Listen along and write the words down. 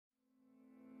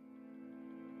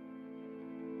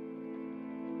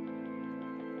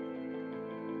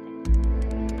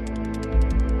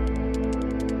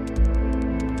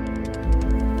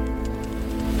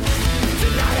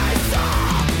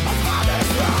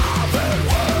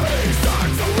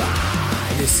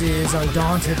This is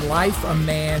Undaunted Life, a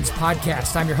Man's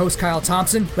Podcast. I'm your host, Kyle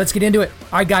Thompson. Let's get into it.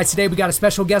 All right, guys, today we got a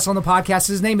special guest on the podcast.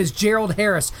 His name is Gerald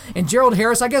Harris. And Gerald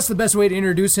Harris, I guess the best way to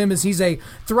introduce him is he's a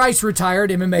thrice retired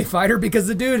MMA fighter, because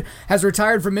the dude has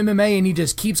retired from MMA and he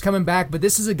just keeps coming back. But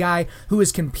this is a guy who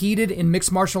has competed in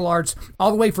mixed martial arts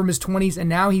all the way from his 20s, and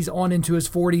now he's on into his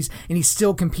 40s, and he's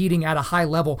still competing at a high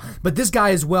level. But this guy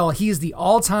as well, he is the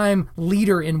all-time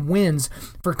leader in wins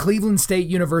for Cleveland State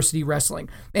University Wrestling.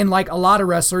 And like a lot of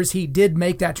wrestlers, he did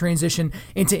make that transition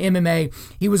into MMA.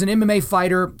 He was an MMA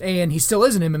fighter, and he still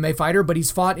is an MMA fighter, but he's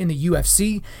fought in the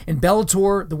UFC, in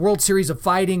Bellator, the World Series of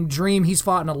Fighting, Dream. He's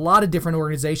fought in a lot of different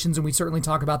organizations, and we certainly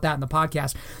talk about that in the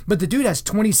podcast. But the dude has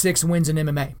 26 wins in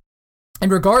MMA.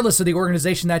 And regardless of the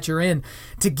organization that you're in,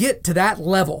 to get to that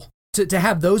level, to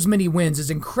have those many wins is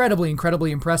incredibly,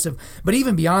 incredibly impressive. But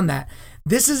even beyond that,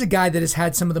 this is a guy that has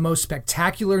had some of the most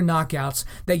spectacular knockouts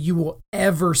that you will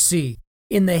ever see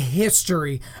in the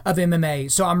history of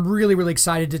MMA. So I'm really, really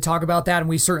excited to talk about that, and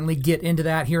we certainly get into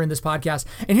that here in this podcast.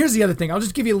 And here's the other thing. I'll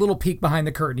just give you a little peek behind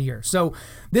the curtain here. So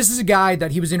this is a guy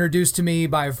that he was introduced to me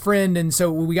by a friend, and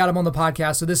so we got him on the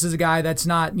podcast. So this is a guy that's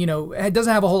not,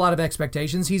 doesn't have a whole lot of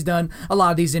expectations. He's done a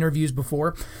lot of these interviews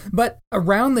before. But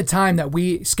around the time that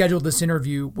we scheduled this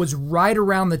interview was right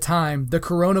around the time the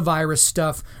coronavirus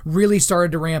stuff really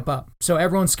started to ramp up. So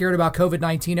everyone's scared about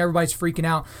COVID-19. Everybody's freaking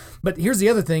out. But here's the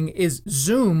other thing is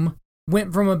Zoom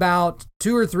went from about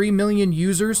 2 or 3 million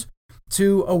users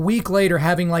to a week later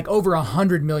having like over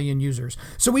 100 million users.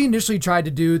 So we initially tried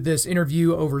to do this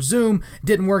interview over Zoom.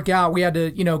 Didn't work out. We had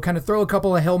to, kind of throw a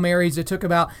couple of Hail Marys. It took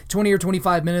about 20 or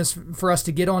 25 minutes for us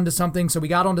to get onto something. So we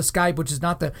got onto Skype, which is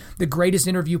not the greatest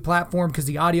interview platform because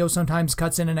the audio sometimes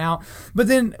cuts in and out. But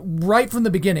then right from the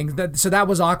beginning, so that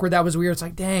was awkward. That was weird. It's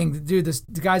like, dang, dude,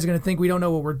 the guys are going to think we don't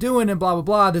know what we're doing and blah, blah,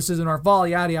 blah. This isn't our fault,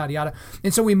 yada, yada, yada.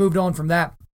 And so we moved on from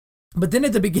that. But then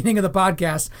at the beginning of the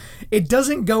podcast, it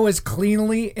doesn't go as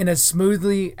cleanly and as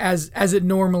smoothly as it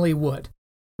normally would,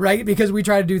 right? Because we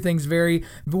try to do things very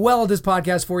well at this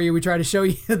podcast for you. We try to show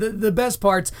you the best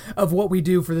parts of what we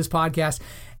do for this podcast.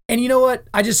 And you know what?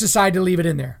 I just decided to leave it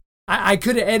in there. I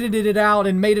could have edited it out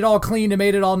and made it all clean and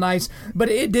made it all nice, but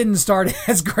it didn't start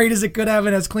as great as it could have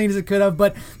and as clean as it could have.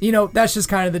 But, that's just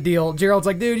kind of the deal. Gerald's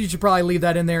like, dude, you should probably leave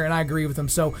that in there. And I agree with him.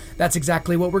 So that's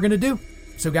exactly what we're going to do.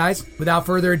 So guys, without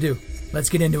further ado, let's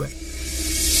get into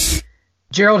it.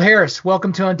 Gerald Harris,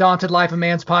 welcome to Undaunted Life, a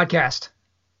Man's Podcast.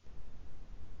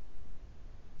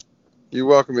 You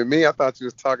welcoming me? I thought you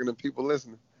was talking to people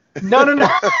listening. No. No.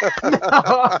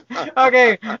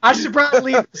 Okay, I should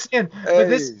probably leave this in, but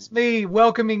this is me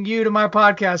welcoming you to my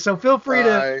podcast, so feel free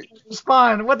to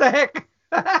respond. What the heck?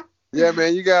 Yeah,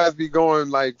 man, you guys be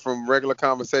going like from regular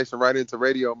conversation right into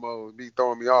radio mode. Be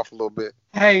throwing me off a little bit.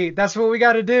 Hey, that's what we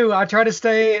got to do. I try to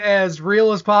stay as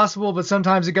real as possible, but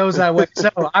sometimes it goes that way. So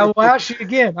I will ask you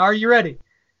again. Are you ready?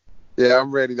 Yeah,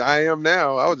 I'm ready. I am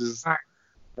now. I was just like,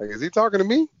 is he talking to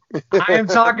me? I am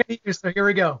talking to you, so here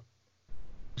we go.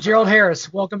 Gerald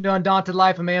Harris, welcome to Undaunted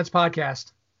Life, a Man's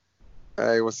Podcast.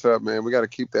 Hey, what's up, man? We got to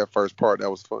keep that first part. That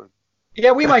was fun.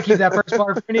 Yeah, we might keep that first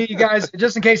part for any of you guys,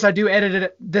 just in case I do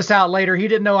edit this out later. He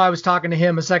didn't know I was talking to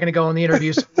him a second ago in the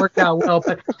interview, so it worked out well.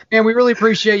 But, man, we really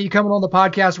appreciate you coming on the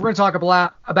podcast. We're going to talk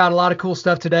about a lot of cool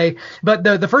stuff today. But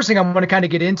the first thing I'm going to kind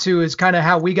of get into is kind of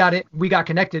how we got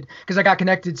connected, because I got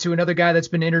connected to another guy that's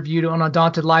been interviewed on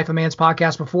Undaunted Life, a Man's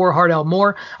Podcast before, Hardell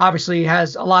Moore. Obviously,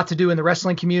 has a lot to do in the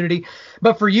wrestling community.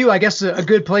 But for you, I guess a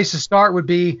good place to start would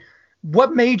be,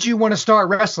 what made you want to start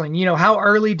wrestling? How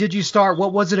early did you start?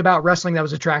 What was it about wrestling that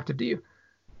was attractive to you?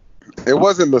 It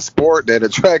wasn't the sport that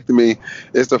attracted me.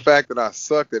 It's the fact that I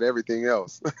sucked at everything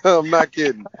else. I'm not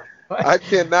kidding. I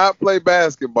cannot play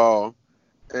basketball,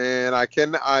 and I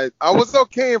was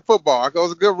okay in football. I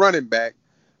was a good running back,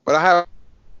 but I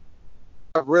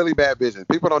have really bad vision.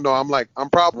 People don't know. I'm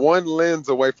probably one lens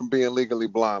away from being legally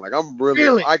blind. Like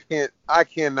really? I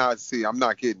cannot see. I'm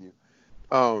not kidding you.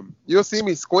 You'll see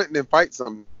me squinting and fight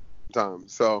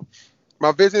sometimes. So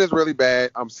my vision is really bad.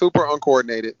 I'm super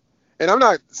uncoordinated. And I'm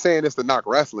not saying this to knock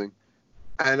wrestling.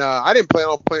 And I didn't plan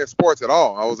on playing sports at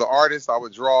all. I was an artist. I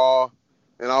would draw.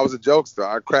 And I was a jokester.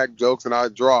 I crack jokes and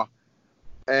I'd draw.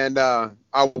 And I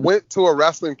went to a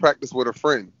wrestling practice with a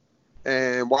friend.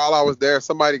 And while I was there,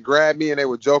 somebody grabbed me and they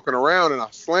were joking around and I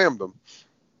slammed them.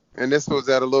 And this was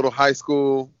at a little high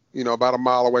school, about a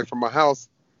mile away from my house.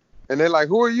 And they're like,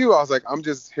 who are you? I was like, I'm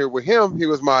just here with him. He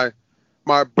was my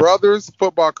brother's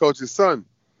football coach's son.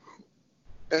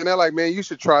 And they're like, man, you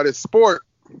should try this sport.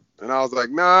 And I was like,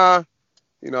 nah,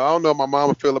 I don't know how my mom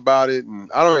would feel about it.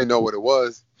 And I don't even know what it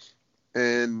was.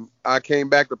 And I came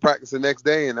back to practice the next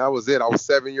day, and that was it. I was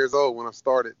 7 years old when I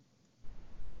started.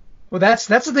 Well, that's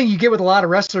the thing you get with a lot of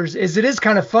wrestlers is it is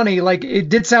kind of funny. Like it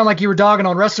did sound like you were dogging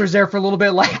on wrestlers there for a little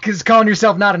bit, like is calling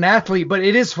yourself not an athlete. But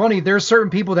it is funny. There are certain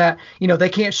people that they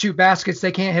can't shoot baskets,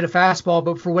 they can't hit a fastball,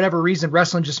 but for whatever reason,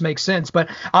 wrestling just makes sense. But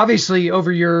obviously,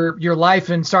 over your life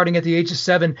and starting at the age of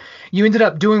 7, you ended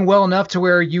up doing well enough to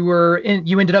where you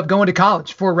ended up going to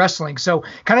college for wrestling. So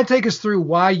kind of take us through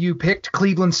why you picked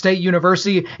Cleveland State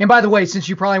University. And by the way, since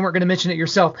you probably weren't going to mention it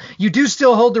yourself, you do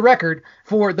still hold the record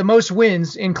for the most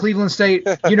wins in Cleveland State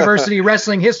University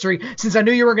wrestling history, since I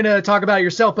knew you were going to talk about it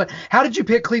yourself. But how did you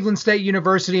pick Cleveland State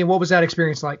University, and what was that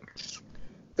experience like?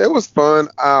 It was fun.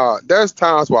 There's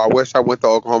times where I wish I went to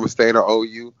Oklahoma State or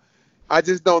OU. I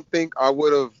just don't think I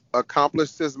would have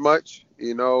accomplished as much.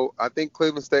 I think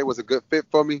Cleveland State was a good fit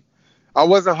for me. I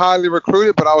wasn't highly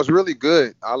recruited, but I was really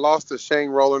good. I lost to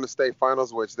Shane Roller in the state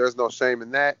finals, which there's no shame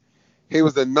in that. He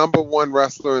was the number 1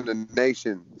 wrestler in the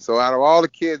nation. So out of all the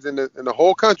kids in the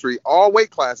whole country, all weight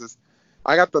classes,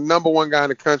 I got the number 1 guy in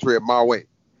the country at my weight.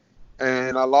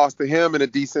 And I lost to him in a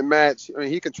decent match. I mean,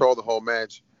 he controlled the whole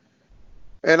match.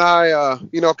 And I,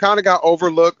 kind of got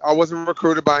overlooked. I wasn't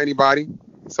recruited by anybody.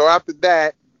 So after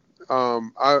that,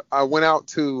 I went out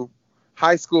to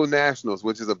high school nationals,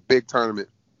 which is a big tournament.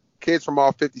 Kids from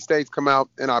all 50 states come out,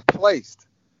 and I placed,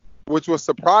 which was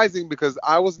surprising because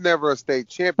I was never a state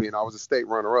champion. I was a state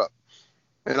runner-up.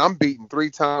 And I'm beating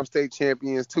 3-time state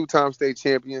champions, 2-time state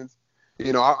champions.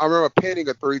 I remember pinning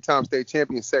a 3-time state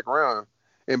champion second round,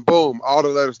 and boom, all the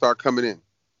letters start coming in.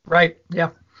 Right, yeah.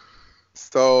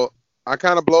 So I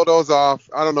kind of blow those off.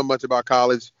 I don't know much about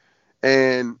college.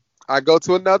 And I go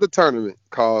to another tournament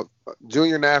called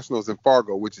Junior Nationals in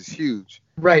Fargo, which is huge.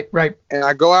 Right. And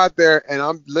I go out there, and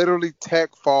I'm literally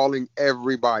tech falling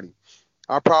everybody.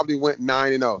 I probably went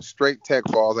 9-0, straight tech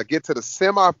falls. I get to the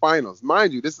semifinals.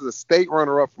 Mind you, this is a state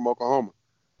runner-up from Oklahoma.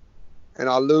 And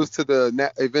I lose to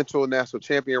the eventual national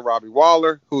champion, Robbie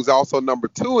Waller, who's also number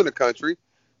 2 in the country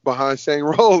behind Shane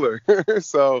Roller.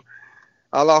 So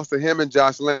I lost to him and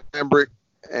Josh Lambrick.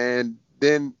 And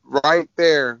then right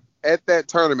there at that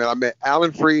tournament, I met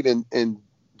Alan Freed and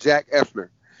Jack Effner.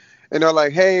 And they're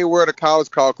like, hey, we're at a college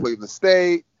called Cleveland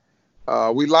State.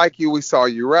 We like you. We saw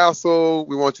you wrestle.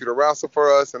 We want you to wrestle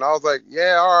for us. And I was like,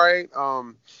 yeah, all right.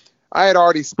 I had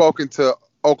already spoken to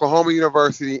Oklahoma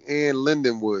University and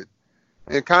Lindenwood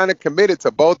and kind of committed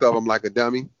to both of them like a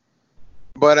dummy.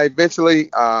 But eventually,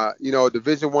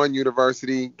 Division I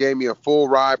university gave me a full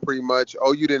ride pretty much.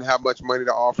 OU didn't have much money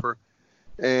to offer.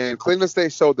 And Cleveland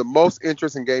State showed the most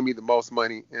interest and gave me the most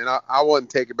money. And I wouldn't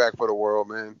take it back for the world,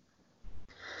 man.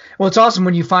 Well, it's awesome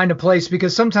when you find a place,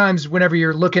 because sometimes whenever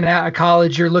you're looking at a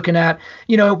college, you're looking at,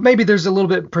 maybe there's a little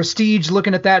bit of prestige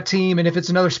looking at that team. And if it's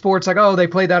another sport, it's like, oh, they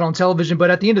play that on television.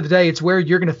 But at the end of the day, it's where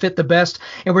you're going to fit the best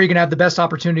and where you're going to have the best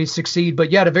opportunity to succeed.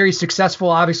 But you had a very successful,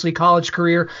 obviously, college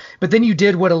career. But then you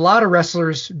did what a lot of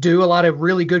wrestlers do, a lot of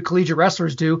really good collegiate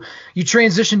wrestlers do. You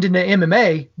transitioned into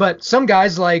MMA. But some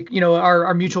guys like,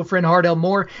 our mutual friend Hardell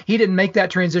Moore, he didn't make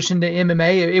that transition to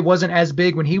MMA. It wasn't as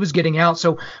big when he was getting out.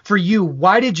 So for you,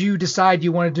 why did you decide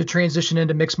you wanted to transition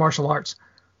into mixed martial arts?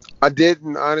 I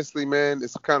didn't, honestly, man.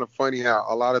 It's kind of funny how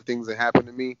a lot of things that happened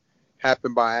to me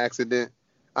happened by accident.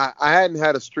 I hadn't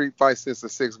had a street fight since the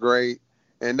 6th grade,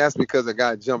 and that's because a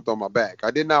guy jumped on my back.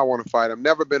 I did not want to fight. I've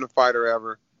never been a fighter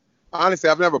ever. Honestly,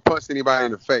 I've never punched anybody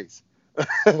in the face.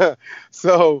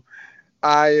 So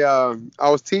I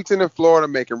was teaching in Florida,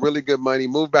 making really good money,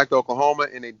 moved back to Oklahoma,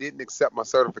 and they didn't accept my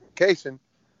certification.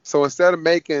 So instead of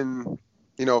making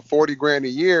 $40,000 a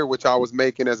year, which I was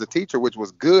making as a teacher, which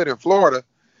was good in Florida,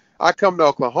 I come to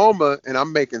Oklahoma and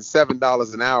I'm making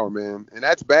 $7 an hour, man. And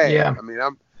that's bad. Yeah. I mean,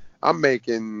 I'm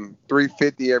making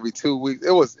 $350 every 2 weeks.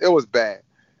 It was bad.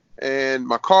 And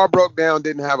my car broke down,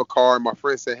 didn't have a car. And my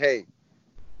friend said, hey,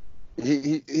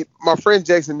 my friend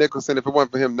Jason Nicholson, if it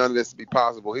wasn't for him, none of this would be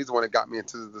possible. He's the one that got me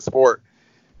into the sport.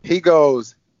 He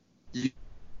goes, you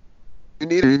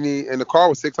need, and the car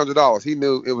was $600. He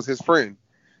knew it was his friend.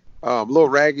 Little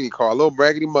raggedy car, a little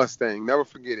raggedy Mustang. Never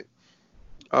forget it.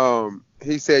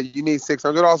 He said, you need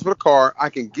 $600 for the car. I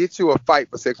can get you a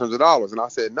fight for $600. And I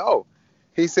said, no.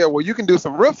 He said, well, you can do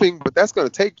some roofing, but that's going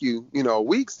to take you,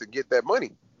 weeks to get that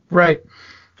money. Right.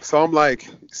 So I'm like,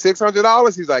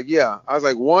 $600? He's like, yeah. I was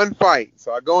like, one fight.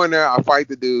 So I go in there, I fight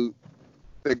the dude.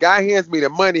 The guy hands me the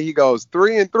money. He goes,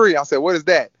 3 and 3. I said, what is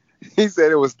that? He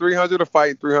said it was $300 to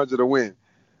fight and $300 to win.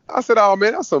 I said, oh,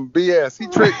 man, that's some BS. He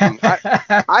tricked me.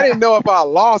 I didn't know if I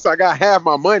lost, I got half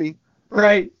my money.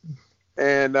 Right.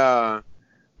 And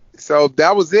so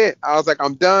that was it. I was like,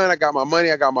 I'm done. I got my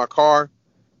money. I got my car.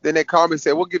 Then they called me and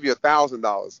said, we'll give you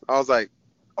 $1,000. I was like,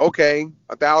 okay,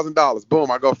 $1,000.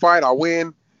 Boom. I go fight. I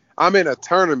win. I'm in a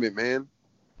tournament, man.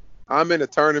 I'm in a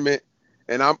tournament.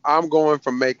 and I'm going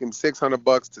from making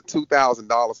 $600 to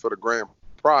 $2,000 for the grand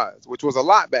prize, which was a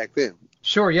lot back then.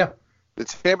 Sure, yeah. The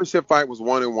championship fight was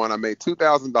 1-1. I made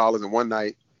 $2,000 in one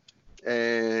night,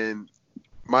 and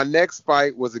my next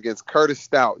fight was against Curtis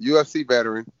Stout, UFC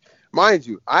veteran. Mind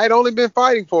you, I had only been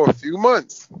fighting for a few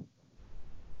months.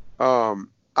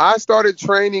 I started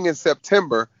training in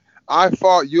September. I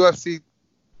fought UFC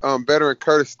veteran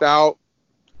Curtis Stout.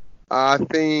 I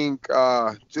think,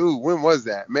 when was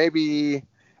that? Maybe,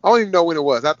 I don't even know when it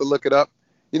was. I have to look it up.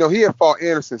 You know, he had fought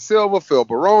Anderson Silva, Phil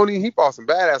Baroni. He fought some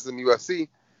badasses in the UFC.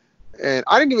 And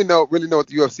I didn't even really know what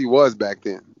the UFC was back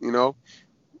then, you know.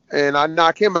 And I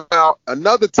knocked him out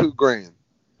another $2,000.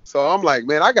 So I'm like,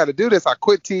 man, I got to do this. I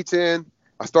quit teaching.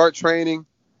 I start training.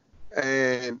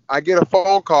 And I get a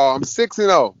phone call. I'm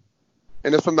 6-0.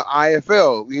 And it's from the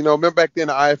IFL. You know, remember back then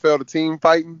the IFL, the team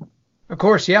fighting? Of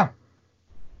course, yeah.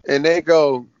 And they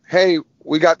go, hey,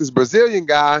 we got this Brazilian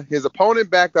guy. His opponent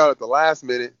backed out at the last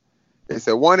minute. They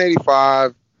said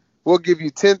 185. We'll give you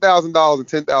 $10,000 and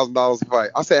 $10,000 a fight.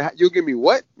 I said, you'll give me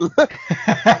what?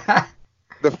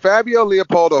 The Fabio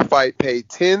Leopoldo fight paid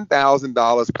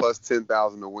 $10,000 plus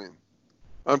 $10,000 to win.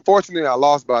 Unfortunately, I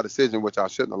lost by decision, which I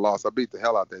shouldn't have lost. I beat the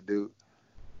hell out that dude.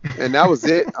 And that was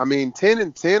it. I mean,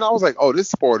 10-10, I was like, oh, this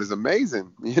sport is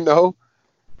amazing, you know?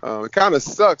 It kind of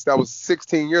sucks. That was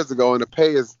 16 years ago, and the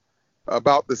pay is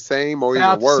about the same or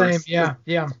even worse. About the same,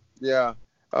 yeah. Yeah.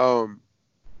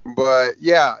 But,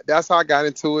 yeah, that's how I got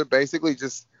into it, basically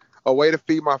just a way to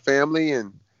feed my family.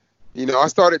 And, you know, I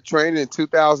started training in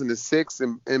 2006,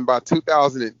 and by 2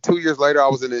 years later, I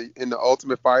was in the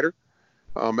Ultimate Fighter.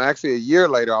 Actually, a year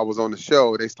later, I was on the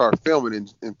show. They started filming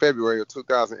in February of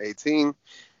 2018.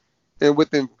 And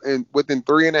within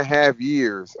 3.5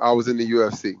 years, I was in the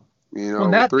UFC. You know,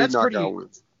 well, 3 knockout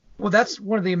wins. Well, that's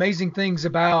one of the amazing things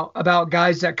about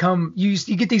guys that come. You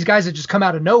get these guys that just come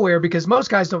out of nowhere, because most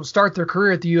guys don't start their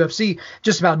career at the UFC.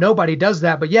 Just about nobody does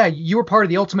that. But yeah, you were part of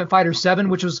the Ultimate Fighter 7,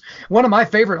 which was one of my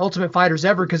favorite Ultimate Fighters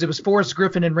ever, because it was Forrest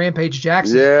Griffin and Rampage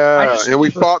Jackson. Yeah, and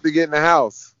we fought to get in the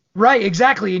house. Right,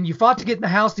 exactly. And you fought to get in the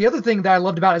house. The other thing that I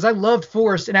loved about it is I loved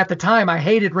Forrest, and at the time I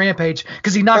hated Rampage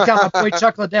because he knocked out my boy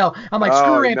Chuck Liddell. I'm like,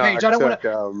 screw Rampage. I don't want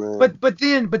to.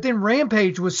 But then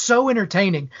Rampage was so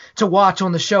entertaining to watch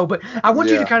on the show. But I want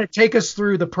you to kind of take us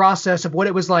through the process of what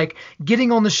it was like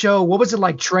getting on the show. What was it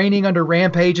like training under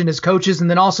Rampage and his coaches? And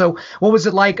then also, what was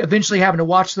it like eventually having to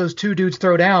watch those two dudes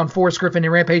throw down Forrest Griffin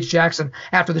and Rampage Jackson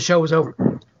after the show was over?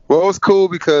 Well, it was cool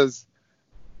because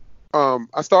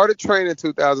I started training in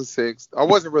 2006. I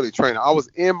wasn't really training. I was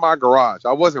in my garage.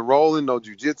 I wasn't rolling, no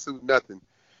jiu-jitsu, nothing.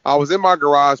 I was in my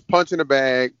garage punching a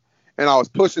bag, and I was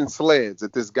pushing sleds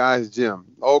at this guy's gym.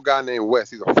 Old guy named Wes.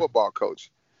 He's a football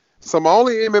coach. So my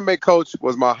only MMA coach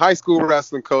was my high school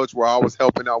wrestling coach, where I was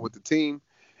helping out with the team,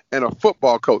 and a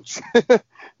football coach.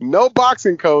 No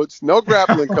boxing coach, no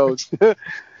grappling coach.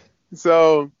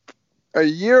 So literally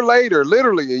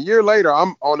a year later,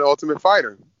 I'm on the Ultimate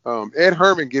Fighter. Ed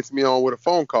Herman gets me on with a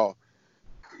phone call.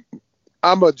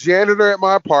 I'm a janitor at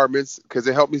my apartments because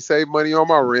it helped me save money on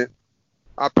my rent.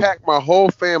 I packed my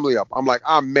whole family up. I'm like,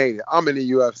 I made it. I'm in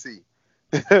the UFC.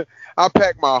 I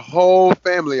packed my whole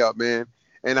family up, man.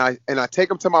 And I take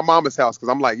them to my mama's house because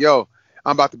I'm like, yo,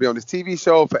 I'm about to be on this TV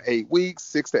show for 8 weeks,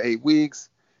 6 to 8 weeks.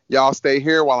 Y'all stay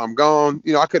here while I'm gone.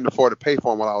 You know, I couldn't afford to pay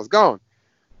for them while I was gone.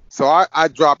 So I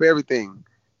drop everything.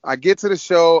 I get to the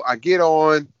show. I get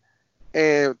on.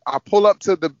 And I pull up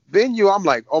to the venue. I'm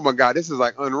like, oh my God, this is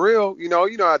like unreal. You know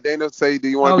how Dana say, do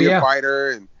you want to be a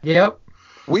fighter? And yep.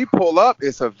 We pull up.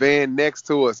 It's a van next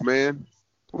to us, man.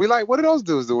 We like, what are those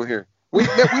dudes doing here? We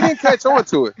didn't catch on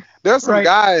to it. There's some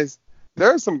guys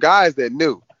that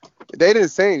knew. They didn't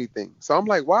say anything. So I'm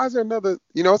like, why is there another?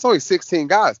 You know, it's only 16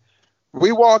 guys.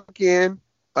 We walk in,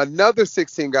 another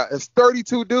 16 guys. There's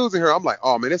 32 dudes in here. I'm like,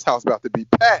 oh man, this house about to be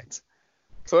packed.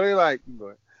 So they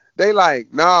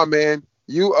like, nah, man,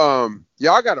 y'all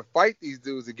got to fight these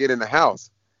dudes to get in the house.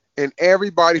 And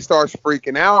everybody starts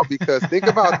freaking out because think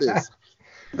about this.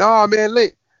 Nah, man,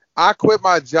 look, I quit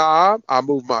my job. I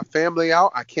moved my family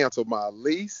out. I canceled my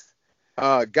lease.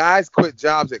 Guys quit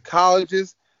jobs at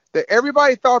colleges. That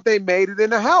everybody thought they made it in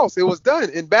the house. It was done.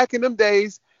 And back in them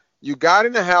days, you got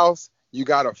in the house, you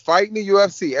got to fight in the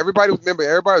UFC. Everybody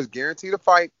was guaranteed a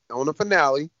fight on the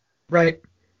finale. Right.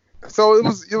 So it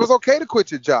was okay to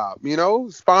quit your job, you know.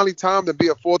 It's finally time to be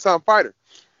a full-time fighter.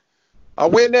 I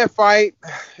win that fight.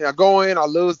 I go in. I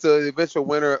lose to the eventual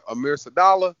winner, Amir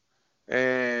Sadallah,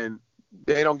 and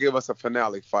they don't give us a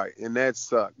finale fight, and that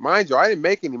sucked. Mind you, I didn't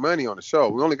make any money on the show.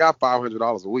 We only got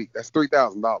 $500 a week. That's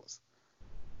 $3,000.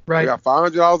 Right. I got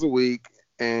 $500 a week,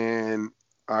 and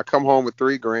I come home with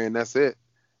 $3,000. That's it.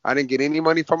 I didn't get any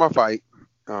money for my fight.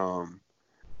 And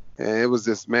it was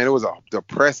just, man, it was a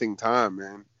depressing time,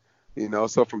 man.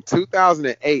 So from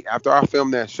 2008, after I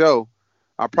filmed that show,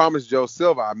 I promised Joe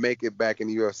Silva I'd make it back in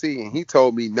the UFC, and he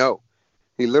told me no.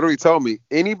 He literally told me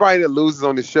anybody that loses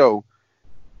on the show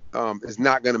is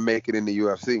not going to make it in the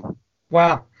UFC.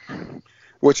 Wow.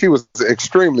 Which he was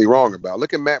extremely wrong about.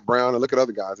 Look at Matt Brown and look at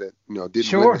other guys that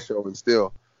didn't win the show and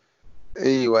still.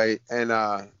 Anyway, and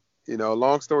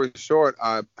long story short,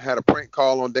 I had a prank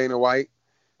call on Dana White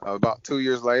about 2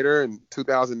 years later in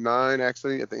 2009,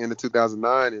 actually at the end of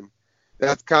 2009, and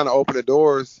that's kind of opened the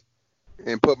doors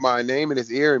and put my name in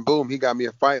his ear, and boom, he got me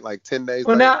a fight like 10 days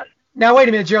later. Now wait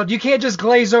a minute, Gerald. You can't just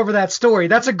glaze over that story.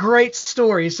 That's a great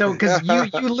story. So, because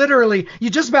you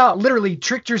just about literally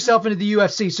tricked yourself into the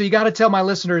UFC. So you got to tell my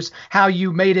listeners how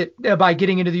you made it by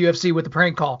getting into the UFC with the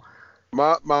prank call.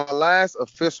 My last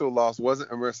official loss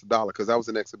wasn't Amir Sadala because that was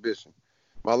an exhibition.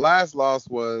 My last loss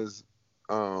was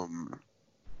I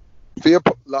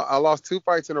lost 2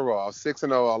 fights in a row. I was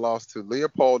 6-0. I lost to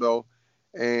Leopoldo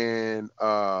and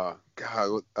Benji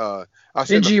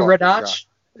Radach.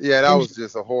 Yeah, that was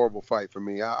just a horrible fight for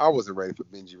me. I wasn't ready for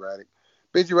Benji Radach.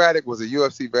 Benji Radach was a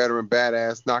UFC veteran,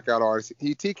 badass, knockout artist.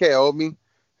 He TKO'd me.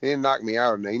 He didn't knock me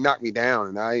out. He knocked me down,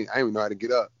 and I didn't even know how to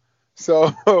get up.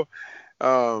 So,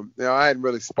 I hadn't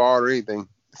really sparred or anything.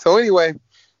 So anyway,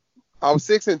 I was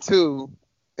 6-2,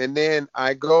 and then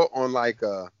I go on like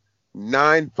a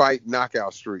 9-fight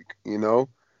knockout streak.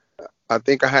 I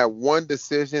think I had 1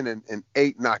 decision and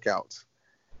 8 knockouts.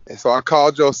 And so I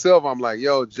called Joe Silva. I'm like,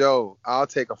 yo, Joe, I'll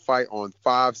take a fight on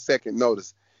 5-second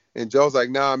notice. And Joe's like,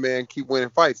 nah, man, keep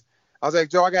winning fights. I was like,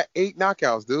 Joe, I got 8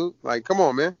 knockouts, dude. Like, come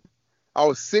on, man. I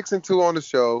was 6-2 on the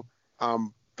show.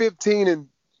 I'm 15-2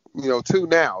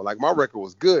 now. Like, my record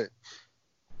was good.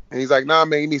 And he's like, nah,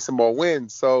 man, you need some more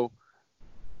wins. So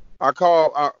I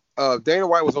called Dana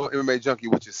White was on MMA Junkie,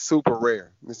 which is super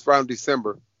rare. It's around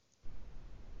December.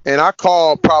 And I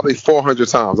called probably 400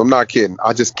 times. I'm not kidding.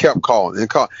 I just kept calling and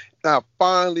calling. And I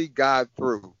finally got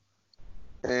through.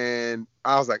 And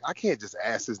I was like, I can't just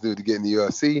ask this dude to get in the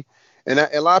UFC. And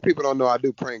a lot of people don't know I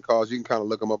do prank calls. You can kind of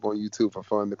look them up on YouTube for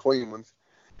fun, the clean ones.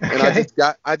 And Okay.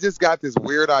 I just got this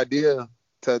weird idea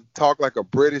to talk like a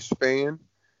British fan.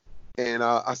 And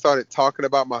I started talking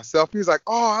about myself. He was like,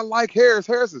 oh, I like Harris.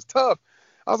 Harris is tough.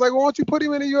 I was like, well, why don't you put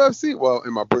him in the UFC? Well,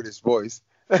 in my British voice.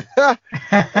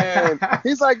 And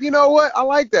he's like, you know what? I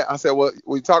like that. I said, well,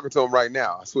 we're talking to him right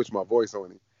now. I switched my voice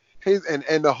on him.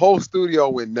 And the whole studio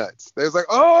went nuts. They was like,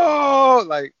 oh,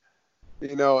 like,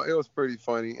 it was pretty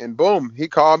funny. And boom, he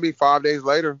called me 5 days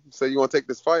later, said, you want to take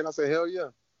this fight? And I said, hell yeah.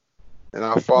 And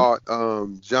I fought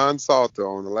John Salter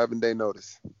on 11-day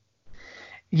notice.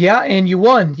 Yeah, and you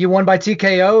won. You won by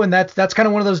TKO, and that's kind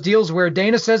of one of those deals where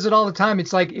Dana says it all the time.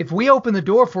 It's like, if we open the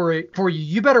door for you,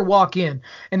 you better walk in.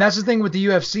 And that's the thing with the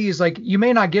UFC is like, you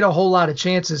may not get a whole lot of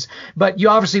chances, but you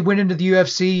obviously went into the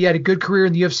UFC. You had a good career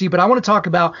in the UFC. But I want to talk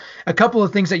about a couple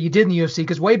of things that you did in the UFC,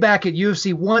 because way back at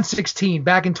UFC 116,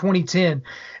 back in 2010,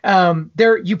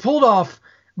 you pulled off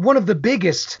one of the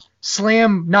biggest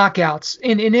slam knockouts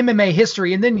in MMA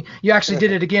history. And then you actually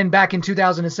did it again back in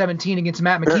 2017 against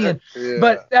Matt McKeon. Yeah.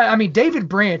 But David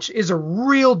Branch is a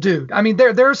real dude. I mean,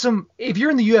 there are some, if you're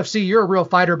in the UFC, you're a real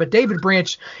fighter, but David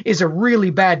Branch is a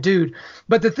really bad dude.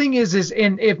 But the thing is,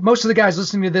 and if most of the guys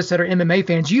listening to this that are MMA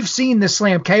fans, you've seen this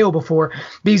slam KO before,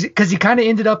 because he kind of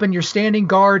ended up in your standing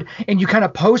guard and you kind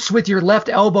of post with your left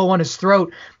elbow on his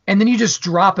throat and then you just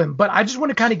drop him. But I just want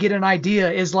to kind of get an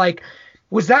idea is like,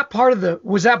 was that part of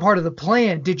the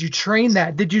plan? Did you train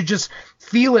that? Did you just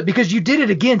feel it? Because you did it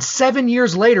again 7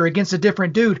 years later against a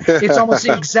different dude. It's almost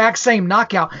the exact same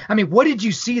knockout. I mean, what did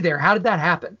you see there? How did that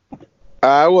happen?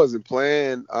 I wasn't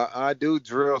playing. I do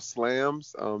drill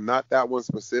slams, not that one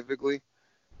specifically.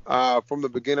 From the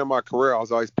beginning of my career, I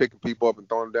was always picking people up and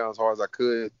throwing them down as hard as I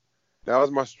could. That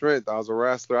was my strength. I was a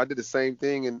wrestler. I did the same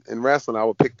thing in wrestling. I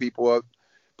would pick people up,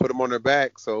 put them on their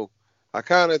back. So I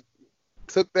kind of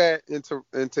took that into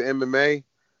MMA.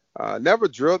 Never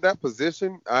drilled that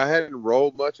position. I hadn't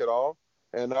rolled much at all,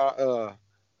 and I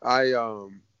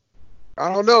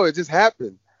don't know. It just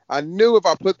happened. I knew if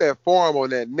I put that forearm on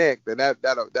that neck,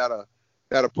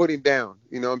 that'll put him down.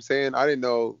 You know what I'm saying? I didn't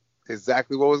know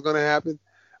exactly what was going to happen.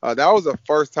 That was the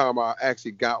first time I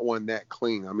actually got one that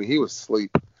clean. I mean, he was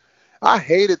asleep. I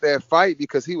hated that fight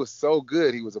because he was so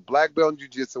good. He was a black belt in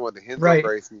jiu-jitsu under Renzo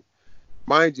Gracie.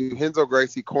 Mind you, Renzo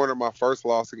Gracie cornered my first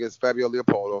loss against Fabio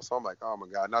Leopoldo. So I'm like, oh, my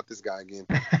God, not this guy again.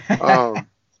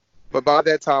 But by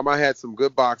that time, I had some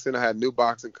good boxing. I had a new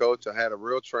boxing coach. I had a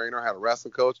real trainer. I had a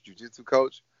wrestling coach, jiu-jitsu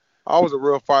coach. I was a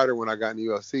real fighter when I got in the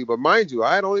UFC. But mind you,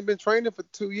 I had only been training for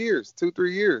 3 years.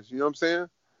 You know what I'm saying?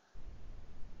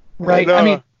 Right.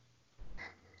 And,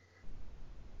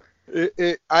 I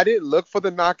mean, I didn't look for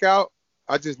the knockout.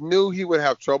 I just knew he would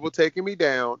have trouble taking me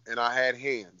down, and I had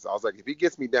hands. I was like, if he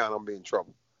gets me down, I'm in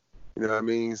trouble. You know what I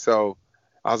mean? So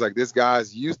I was like, this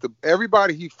guy's used to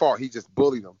everybody he fought. He just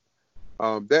bullied them.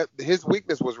 That his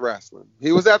weakness was wrestling.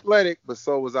 He was athletic, but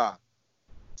so was I.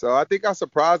 So I think I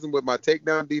surprised him with my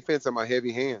takedown defense and my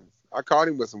heavy hands. I caught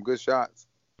him with some good shots.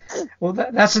 well,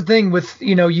 that's the thing with,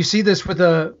 you see this with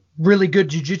a really good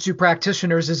jiu-jitsu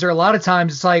practitioners is there a lot of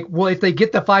times it's like, well, if they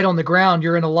get the fight on the ground,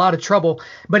 you're in a lot of trouble.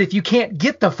 But if you can't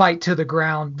get the fight to the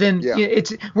ground, then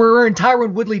we're in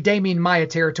Tyron Woodley, Damian Maia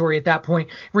territory at that point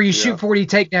where you shoot 40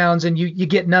 takedowns and you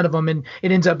get none of them. And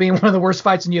it ends up being one of the worst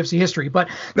fights in UFC history. But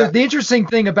the interesting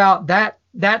thing about that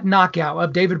knockout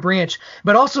of David Branch,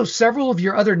 but also several of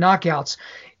your other knockouts,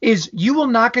 is you will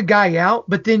knock a guy out,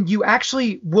 but then you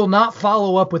actually will not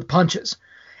follow up with punches.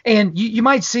 And you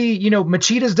might see,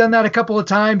 Machida's done that a couple of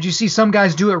times. You see some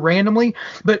guys do it randomly,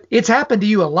 but it's happened to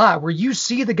you a lot where you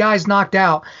see the guys knocked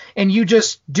out and you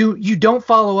don't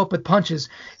follow up with punches.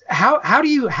 How do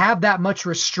you have that much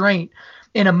restraint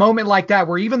in a moment like that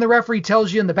where even the referee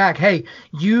tells you in the back, hey,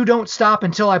 you don't stop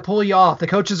until I pull you off? The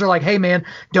coaches are like, hey, man,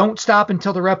 don't stop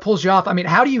until the ref pulls you off. I mean,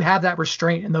 how do you have that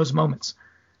restraint in those moments?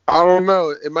 I don't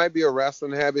know. It might be a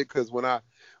wrestling habit because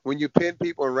when you pin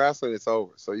people in wrestling, it's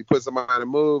over. So you put somebody in a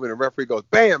move and the referee goes,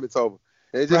 bam, it's over.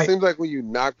 And it just seems like when you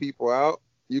knock people out,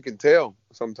 you can tell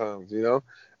sometimes,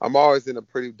 I'm always in a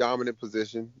pretty dominant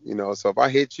position, so if I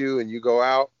hit you and you go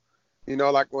out,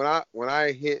 like when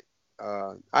I hit,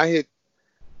 God,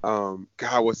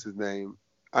 what's his name?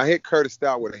 I hit Curtis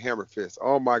Stout with a hammer fist.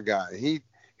 Oh my God. He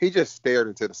just stared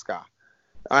into the sky.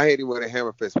 I hit him with a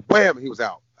hammer fist. Wham! He was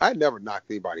out. I never knocked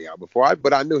anybody out before,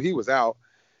 but I knew he was out,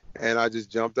 and I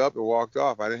just jumped up and walked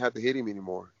off. I didn't have to hit him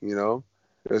anymore. It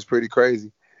was pretty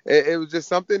crazy. It was just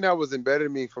something that was embedded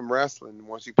in me from wrestling.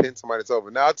 Once you pin somebody, it's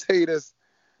over. Now I'll tell you this: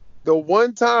 the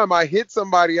one time I hit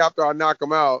somebody after I knock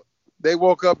them out, they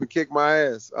woke up and kicked my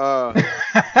ass.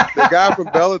 The guy from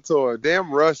Bellator,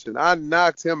 damn Russian, I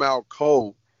knocked him out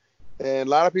cold. And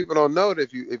a lot of people don't know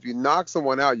that if you knock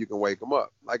someone out, you can wake them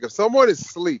up. Like if someone is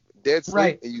asleep, dead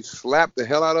sleep, and you slap the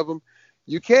hell out of them,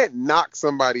 you can't knock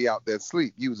somebody out that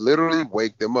sleep. You literally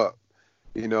wake them up,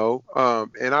 And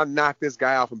I knocked this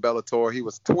guy out from Bellator. He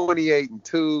was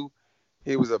 28-2.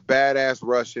 He was a badass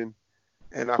Russian.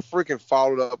 And I freaking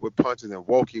followed up with punches and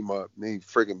woke him up. And he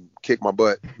freaking kicked my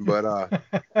butt. But,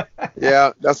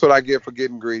 yeah, that's what I get for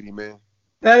getting greedy, man.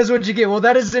 That is what you get. Well,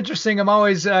 that is interesting. I'm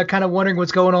always kind of wondering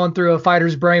what's going on through a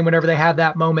fighter's brain whenever they have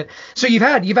that moment. So you've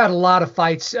had a lot of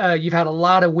fights. You've had a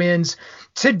lot of wins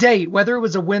to date, whether it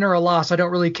was a win or a loss. I don't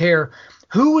really care.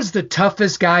 Who was the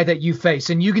toughest guy that you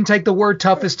faced? And you can take the word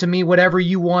toughest to mean whatever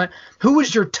you want. Who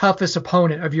was your toughest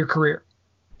opponent of your career?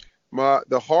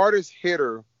 The hardest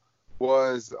hitter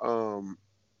was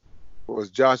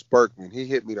Josh Berkman. He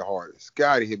hit me the hardest.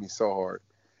 God, he hit me so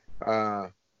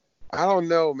hard. I don't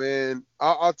know, man.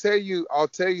 I'll tell you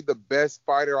the best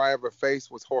fighter I ever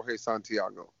faced was Jorge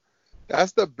Santiago.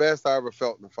 That's the best I ever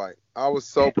felt in a fight. I was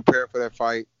so prepared for that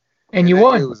fight. And you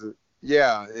won.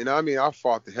 And I mean, I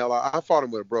fought the hell out. I fought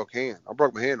him with a broke hand. I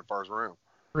broke my hand in the first round.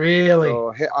 Really?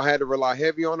 So I had to rely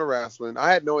heavy on the wrestling.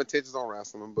 I had no intentions on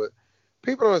wrestling, but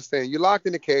people don't understand. You're locked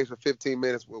in the cage for 15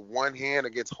 minutes with one hand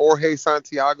against Jorge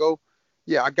Santiago.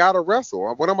 Yeah, I got to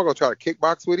wrestle. What am I going to try to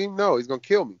kickbox with him? No, he's going to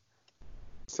kill me.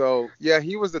 So, yeah,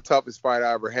 he was the toughest fight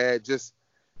I ever had. Just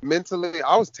mentally,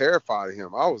 I was terrified of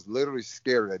him. I was literally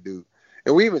scared of that dude.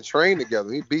 And we even trained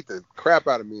together. He beat the crap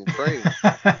out of me in training.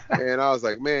 And I was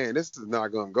like, man, this is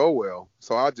not going to go well.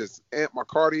 So I just amped my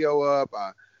cardio up.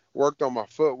 I worked on my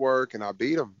footwork, and I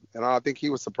beat him. And I think he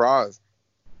was surprised.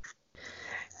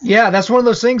 Yeah, that's one of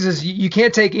those things is you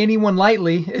can't take anyone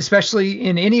lightly, especially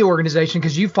in any organization,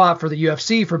 because you fought for the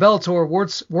UFC, for Bellator,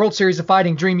 World Series of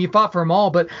Fighting, Dream. You fought for them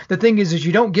all. But the thing is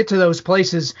you don't get to those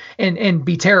places and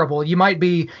be terrible. You might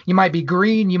be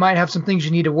green. You might have some things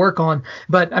you need to work on.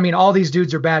 But, I mean, all these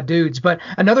dudes are bad dudes. But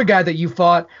another guy that you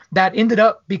fought that ended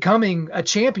up becoming a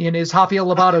champion is Rafael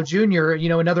Lovato Jr.,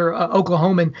 another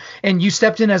Oklahoman. And you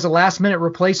stepped in as a last-minute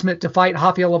replacement to fight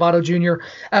Rafael Lovato Jr.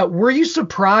 Were you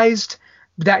surprised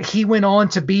that he went on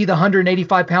to be the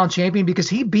 185-pound champion? Because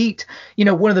he beat,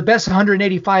 one of the best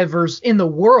 185ers in the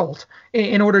world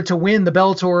in order to win the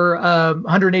Bellator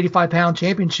 185-pound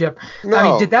championship. No, I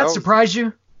mean, did that surprise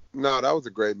you? No, that was a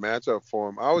great matchup for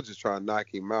him. I was just trying to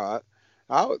knock him out.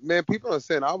 Man, people are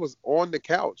saying I was on the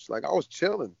couch. Like, I was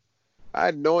chilling. I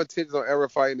had no intention on ever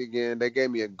fighting again. They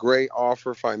gave me a great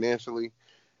offer financially.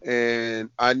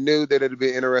 And I knew that it'd be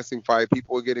an interesting fight.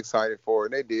 People would get excited for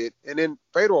it, and they did. And then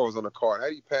Fedor was on the card. How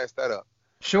do you pass that up?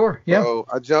 Sure. Yeah. So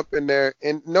I jump in there,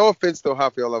 and no offense to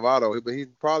Rafael Lovato, but he's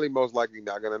probably most likely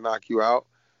not going to knock you out.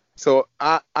 So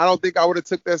I don't think I would have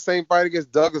took that same fight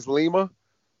against Douglas Lima.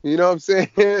 You know what I'm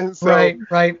saying? So Right.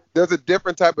 Right. there's a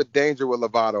different type of danger with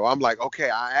Lovato. I'm like, okay,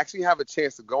 I actually have a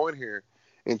chance to go in here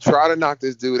and try to knock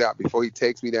this dude out before he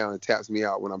takes me down and taps me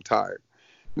out when I'm tired.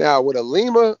 Now, with a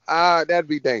Lima, that'd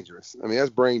be dangerous. I mean, that's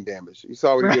brain damage. You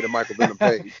saw what he did to Michael Venom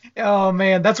Page. Oh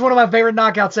man, that's one of my favorite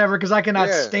knockouts ever because I cannot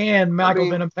Yeah. stand I Michael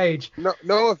mean, Venom Page.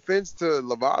 no offense to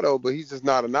Lovato, but he's just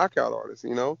not a knockout artist,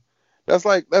 you know? That's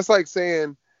like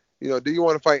saying, do you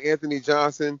want to fight Anthony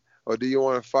Johnson or do you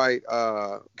want to fight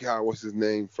God, what's his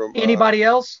name from Anybody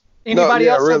else? No, Anybody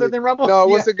yeah, else really. other than Rumble? No,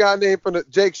 Yeah. what's the guy named from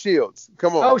Jake Shields?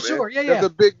 Come on, Oh, man. sure. Yeah, There's yeah. a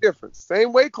big difference.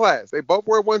 Same weight class. They both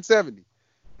wear 170.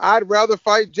 I'd rather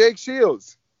fight Jake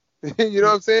Shields. You know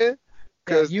what I'm saying?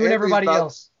 Yeah, you and everybody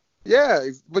else. Yeah,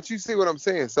 but you see what I'm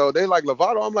saying. So they like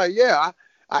Lovato. I'm like, yeah,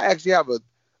 I actually have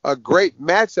a great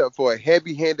matchup for a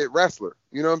heavy-handed wrestler.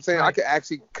 You know what I'm saying? Right. I could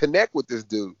actually connect with this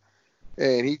dude.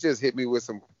 And he just hit me with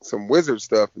some wizard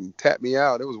stuff and tapped me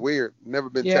out. It was weird. Never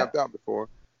been tapped out before.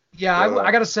 Yeah,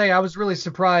 I got to say, I was really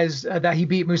surprised that he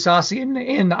beat Mousasi,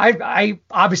 and I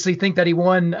obviously think that he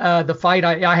won the fight.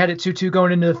 I had it 2-2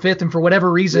 going into the fifth, and for whatever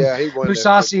reason, Yeah, he won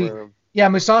Mousasi,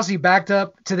 Mousasi backed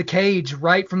up to the cage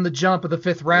right from the jump of the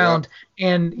fifth round,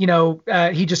 and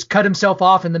he just cut himself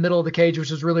off in the middle of the cage,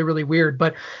 which was really, really weird.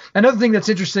 But another thing that's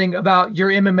interesting about your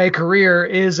MMA career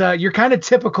is you're kind of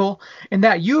typical in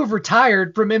that you have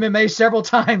retired from MMA several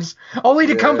times, only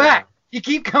to come back. You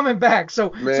keep coming back. So,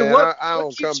 man, what I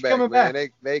don't keeps come you coming back, back? man.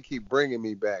 They keep bringing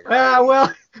me back.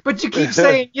 Well, but you keep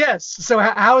saying yes. So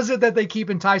how is it that they keep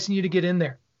enticing you to get in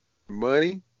there?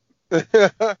 Money.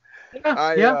 Yeah,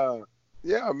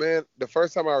 man. The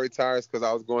first time I retired is because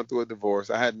I was going through a divorce.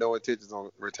 I had no intentions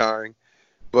on retiring,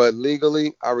 but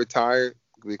legally I retired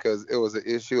because it was an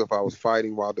issue. If I was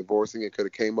fighting while divorcing, it could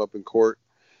have came up in court.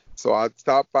 So I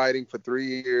stopped fighting for 3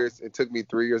 years. It took me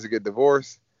 3 years to get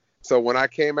divorced. So when I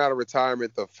came out of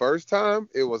retirement the first time,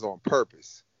 it was on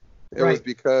purpose. It was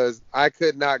because I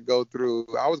could not go through.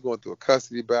 I was going through a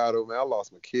custody battle, man. I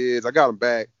lost my kids. I got them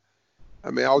back. I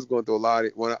mean, I was going through a lot.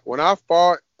 When I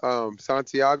fought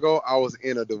Santiago, I was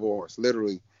in a divorce,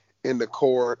 literally in the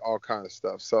court, all kind of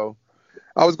stuff. So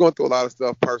I was going through a lot of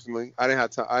stuff personally. I didn't have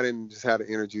time. I didn't just have the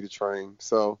energy to train.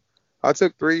 So I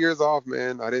took 3 years off,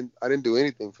 man. I didn't do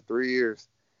anything for 3 years.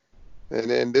 And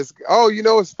then it's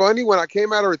funny. When I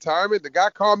came out of retirement, the guy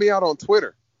called me out on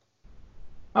Twitter.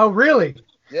 Oh, really?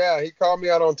 Yeah, he called me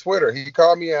out on Twitter. He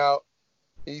called me out.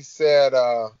 He said,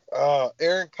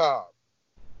 Aaron Cobb.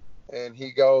 And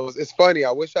he goes, it's funny.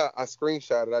 I wish I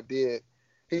screenshot it. I did.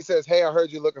 He says, hey, I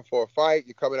heard you looking for a fight.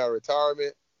 You're coming out of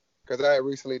retirement. Because I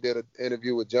recently did an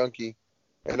interview with Junkie.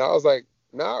 And I was like,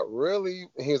 not really.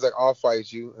 And he was like, I'll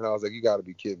fight you. And I was like, you got to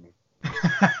be kidding me.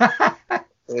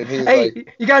 And he's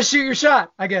like, you got to shoot your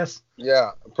shot, I guess.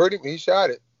 Yeah, he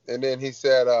shot it. And then he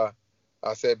said,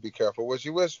 I said, be careful what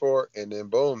you wish for. And then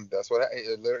boom, that's what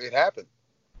it happened.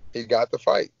 He got the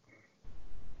fight.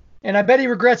 And I bet he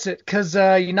regrets it because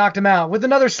you knocked him out with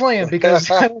another slam because,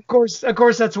 of course,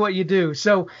 that's what you do.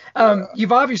 So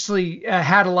you've obviously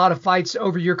had a lot of fights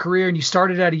over your career and you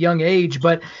started at a young age.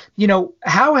 But,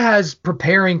 how has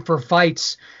preparing for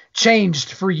fights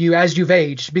changed for you as you've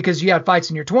aged? Because you had fights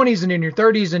in your 20s and in your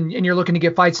 30s and you're looking to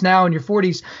get fights now in your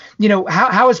 40s.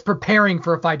 How is preparing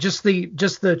for a fight, just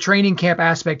the training camp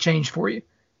aspect changed for you?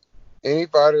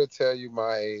 Anybody will tell you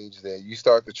my age that you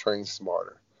start to train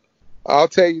smarter. I'll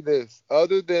tell you this,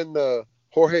 other than the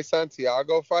Jorge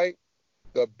Santiago fight,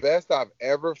 the best I've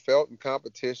ever felt in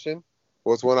competition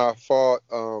was when I fought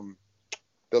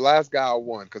the last guy I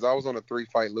won, because I was on a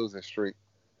 3-fight losing streak.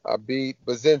 I beat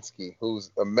Baczynski,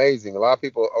 who's amazing. A lot of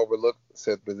people overlook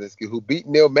Seth Baczynski, who beat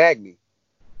Neil Magny.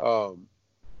 But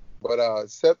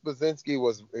Seth Baczynski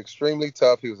was extremely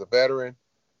tough. He was a veteran.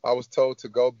 I was told to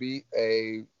go beat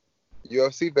a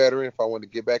UFC veteran if I wanted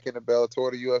to get back into Bellator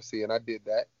or the UFC, and I did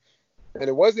that. And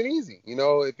it wasn't easy.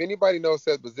 If anybody knows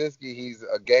Seth Baczynski, he's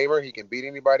a gamer. He can beat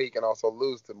anybody. He can also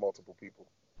lose to multiple people.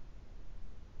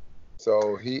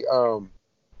 So he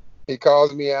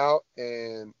calls me out,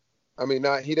 and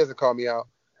he doesn't call me out.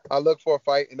 I look for a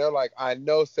fight, and they're like, I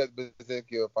know Seth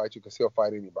Baczynski will fight you because he'll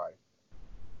fight anybody.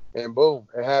 And boom,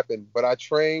 it happened. But I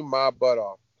trained my butt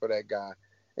off for that guy.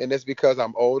 And it's because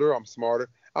I'm older, I'm smarter.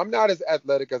 I'm not as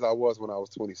athletic as I was when I was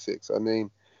 26.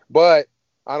 But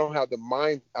I don't have the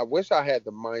mind. I wish I had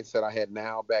the mindset I had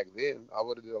now back then. I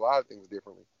would have did a lot of things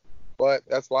differently. But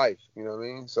that's life, you know what I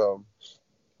mean? So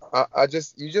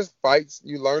you just fight.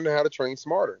 You learn how to train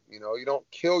smarter. You don't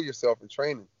kill yourself in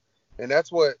training. And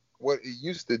that's what what it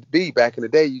used to be back in the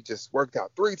day. You just worked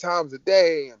out 3 times a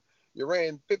day and you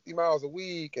ran 50 miles a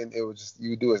week, and it was just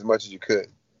you do as much as you could.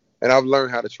 And I've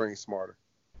learned how to train smarter.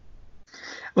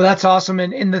 Well, that's awesome.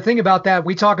 And the thing about that,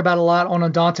 we talk about a lot on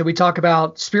Andante. We talk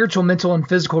about spiritual, mental, and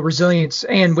physical resilience.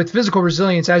 And with physical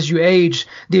resilience, as you age,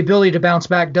 the ability to bounce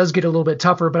back does get a little bit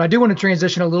tougher. But I do want to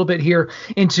transition a little bit here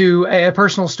into a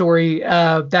personal story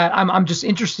that I'm just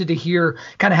interested to hear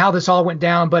kind of how this all went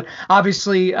down. But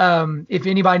obviously, if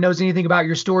anybody knows anything about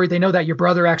your story, they know that your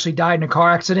brother actually died in a car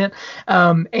accident.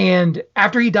 And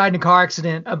after he died in a car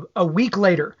accident, a week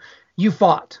later, you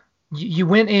fought. You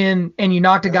went in and you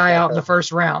knocked a guy out in the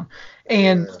first round.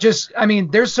 And just, I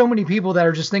mean, there's so many people that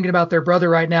are just thinking about their brother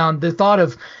right now. And the thought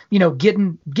of,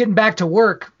 getting back to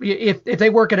work, if they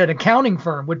work at an accounting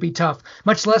firm, would be tough,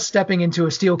 much less stepping into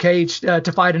a steel cage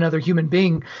to fight another human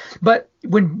being. But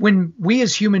when we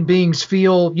as human beings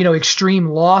feel, extreme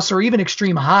loss or even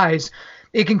extreme highs,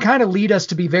 it can kind of lead us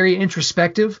to be very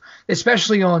introspective,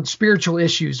 especially on spiritual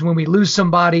issues when we lose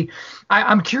somebody.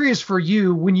 I'm curious for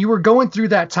you, when you were going through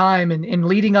that time and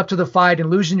leading up to the fight and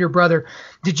losing your brother,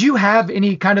 did you have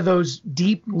any kind of those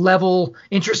deep level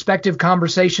introspective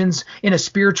conversations in a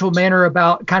spiritual manner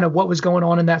about kind of what was going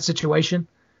on in that situation?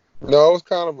 No, it was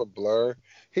kind of a blur.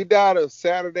 He died on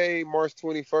Saturday, March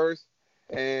 21st,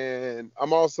 and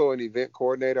I'm also an event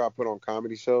coordinator. I put on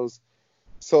comedy shows.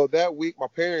 So that week, my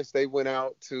parents, they went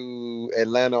out to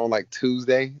Atlanta on like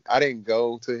Tuesday. I didn't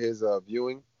go to his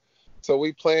viewing. So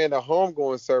we planned a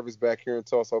homegoing service back here in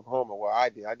Tulsa, Oklahoma. Well, I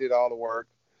did all the work.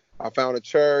 I found a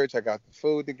church. I got the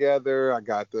food together. I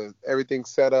got everything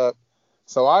set up.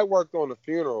 So I worked on the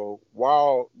funeral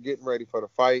while getting ready for the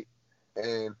fight.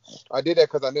 And I did that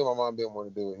because I knew my mom didn't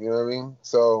want to do it. You know what I mean?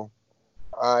 So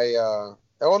I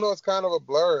don't know. It's kind of a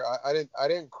blur. I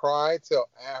didn't cry till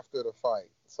after the fight.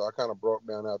 So I kind of broke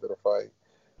down after the fight.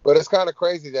 But it's kind of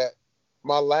crazy that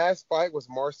my last fight was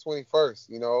March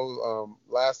 21st.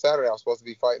 Last Saturday I was supposed to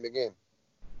be fighting again.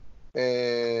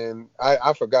 And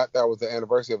I forgot that was the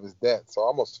anniversary of his death. So I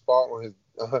almost fought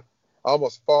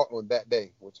on that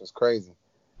day, which was crazy.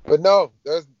 But no,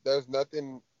 there's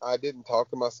nothing. I didn't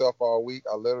talk to myself all week.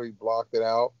 I literally blocked it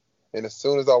out. And as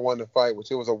soon as I won the fight,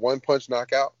 which it was a 1-punch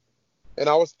knockout, and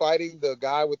I was fighting the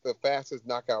guy with the fastest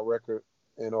knockout record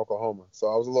in Oklahoma. So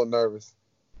I was a little nervous.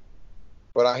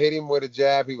 But I hit him with a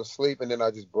jab. He was sleeping, then I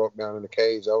just broke down in the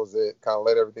cage. That was it. Kind of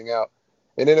let everything out.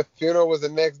 And then the funeral was the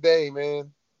next day,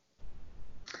 man.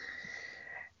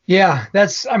 Yeah,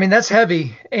 that's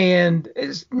heavy. And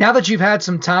now that you've had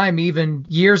some time, even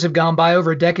years have gone by,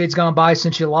 over a decade's gone by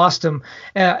since you lost him.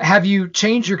 Have you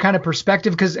changed your kind of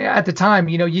perspective? Because at the time,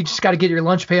 you just got to get your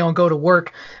lunch pail and go to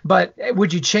work. But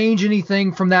would you change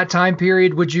anything from that time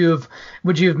period? Would you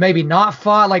have maybe not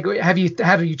fought? Like, have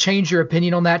you changed your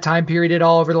opinion on that time period at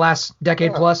all over the last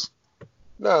decade plus?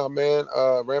 No, man.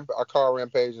 I called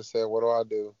Rampage and said, "What do I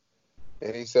do?"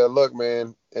 And he said, "Look,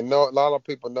 man," and no, a lot of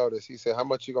people know this. He said, "How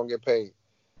much you gonna get paid?"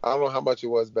 I don't know how much it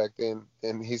was back then.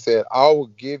 And he said, "I will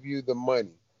give you the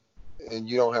money, and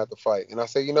you don't have to fight." And I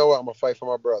said, "You know what? I'm gonna fight for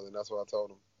my brother." And that's what I told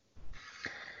him.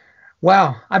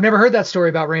 Wow, I've never heard that story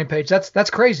about Rampage. That's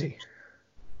crazy.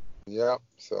 Yeah.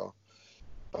 So,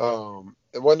 I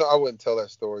wouldn't tell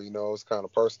that story. It was kind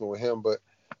of personal with him. But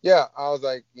yeah, I was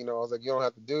like, you don't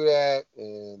have to do that.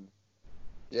 And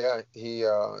yeah,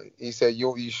 he said,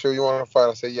 you sure you want to fight?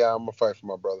 I said, yeah, I'm going to fight for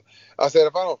my brother. I said,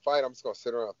 if I don't fight, I'm just going to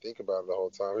sit around and think about it the whole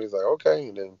time. He's like, okay.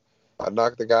 And then I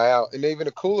knocked the guy out. And even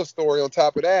the coolest story on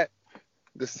top of that,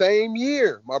 the same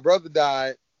year my brother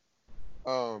died,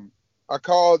 I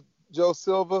called Joe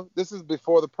Silva. This is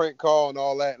before the prank call and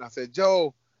all that. And I said,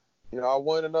 Joe, I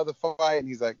won another fight. And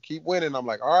he's like, keep winning. I'm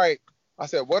like, all right. I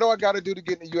said, what do I got to do to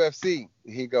get in the UFC?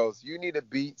 And he goes, you need to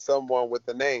beat someone with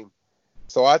the name.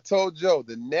 So I told Joe,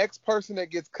 the next person that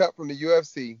gets cut from the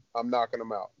UFC, I'm knocking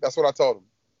him out. That's what I told him.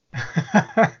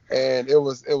 And it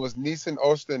was Neeson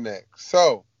Osterneck.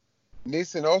 So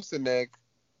Neeson Osterneck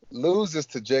loses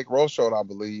to Jake Rosholt, I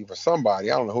believe, or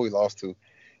somebody. I don't know who he lost to.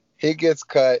 He gets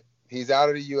cut. He's out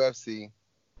of the UFC.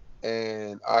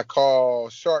 And I call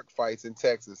Shark Fights in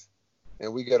Texas.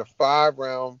 And we get a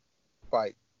 5-round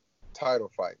fight, title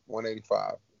fight,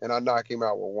 185. And I knock him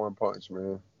out with 1 punch,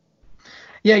 man.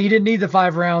 Yeah, you didn't need the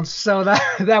 5 rounds, so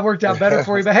that worked out better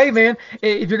for you. But hey, man,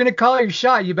 if you're gonna call your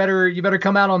shot, you better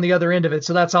come out on the other end of it.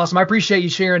 So that's awesome. I appreciate you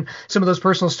sharing some of those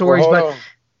personal stories. Go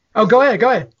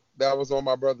ahead. That was on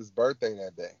my brother's birthday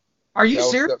that day. Are you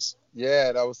serious?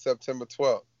 Yeah, that was September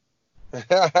 12th.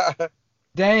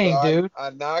 Dang, dude. I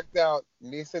knocked out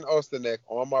Neeson Osterneck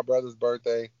on my brother's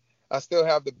birthday. I still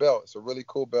have the belt. It's a really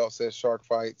cool belt. It says Shark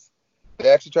Fights. They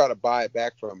actually try to buy it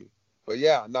back from me. But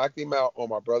yeah, I knocked him out on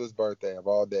my brother's birthday of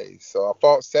all days. So I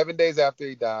fought 7 days after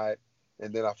he died,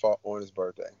 and then I fought on his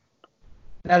birthday.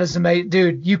 That is amazing,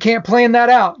 dude. You can't plan that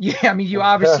out. Yeah, I mean,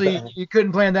 you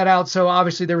couldn't plan that out. So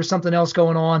obviously there was something else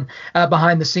going on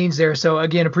behind the scenes there. So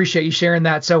again, appreciate you sharing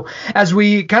that. So as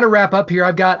we kind of wrap up here,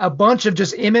 I've got a bunch of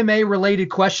just MMA related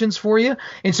questions for you,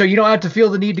 and so you don't have to feel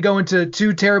the need to go into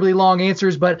too terribly long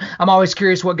answers. But I'm always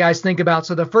curious what guys think about.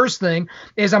 So the first thing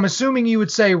is, I'm assuming you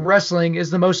would say wrestling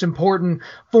is the most important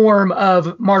form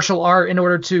of martial art in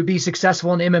order to be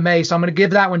successful in MMA. So I'm going to give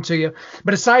that one to you.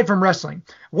 But aside from wrestling,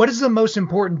 what is the most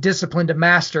important discipline to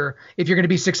master if you're going to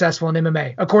be successful in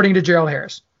MMA, according to Gerald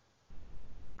Harris?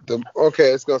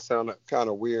 Okay, it's going to sound kind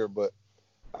of weird, but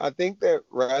I think that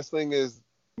wrestling is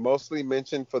mostly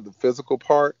mentioned for the physical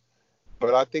part,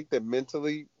 but I think that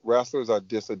mentally, wrestlers are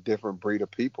just a different breed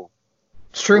of people.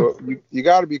 It's true. Well, you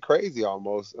got to be crazy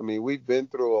almost. I mean, we've been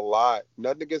through a lot.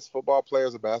 Nothing against football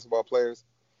players or basketball players,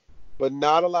 but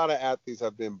not a lot of athletes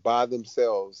have been by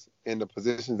themselves in the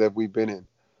positions that we've been in.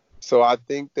 So I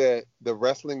think that the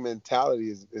wrestling mentality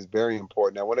is very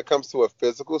important. Now, when it comes to a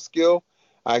physical skill,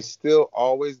 I still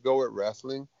always go with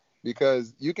wrestling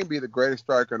because you can be the greatest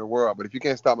striker in the world, but if you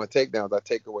can't stop my takedowns, I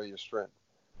take away your strength.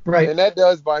 Right. And that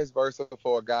does vice versa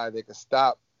for a guy that can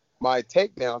stop my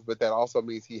takedowns, but that also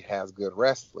means he has good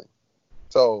wrestling.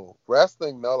 So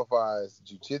wrestling nullifies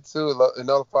jiu-jitsu. It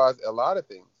nullifies a lot of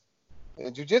things.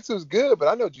 And jiu-jitsu is good, but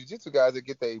I know jiu-jitsu guys that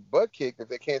get their butt kicked if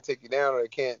they can't take you down or they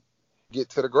can't get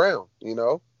to the ground, you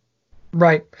know?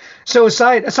 Right. So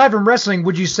aside from wrestling,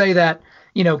 would you say that,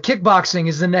 kickboxing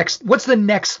is what's the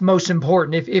next most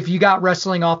important? If you got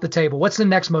wrestling off the table, what's the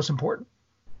next most important?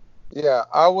 Yeah,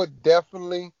 I would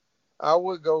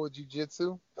go with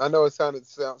jiu-jitsu. I know it sound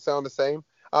the same.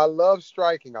 I love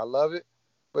striking. I love it.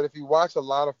 But if you watch a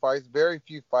lot of fights, very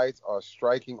few fights are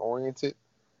striking oriented.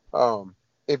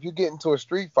 If you get into a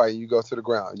street fight and you go to the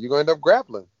ground, you're going to end up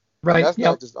grappling. Right. And that's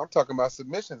not just, I'm talking about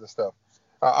submissions and stuff.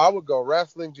 I would go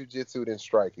wrestling, jiu-jitsu, then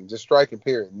striking. Just striking,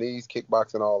 period. Knees,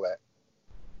 kickboxing, all that.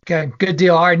 Okay, good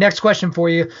deal. All right, next question for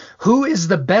you. Who is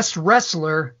the best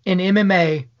wrestler in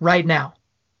MMA right now?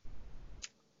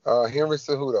 Henry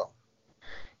Cejudo.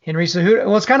 Henry Cejudo.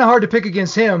 Well, it's kind of hard to pick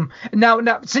against him.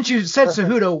 Now, since you said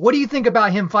Cejudo, what do you think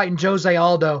about him fighting Jose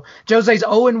Aldo? Jose's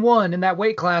 0-1 in that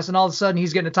weight class, and all of a sudden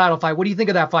he's getting a title fight. What do you think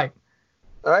of that fight?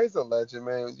 He's a legend,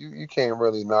 man. You can't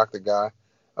really knock the guy.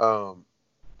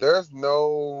 There's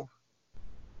no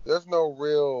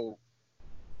real.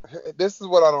 This is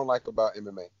what I don't like about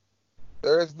MMA.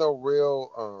 There is no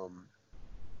real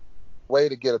way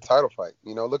to get a title fight.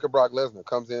 Look at Brock Lesnar.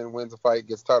 Comes in, wins a fight,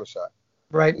 gets title shot.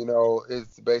 Right.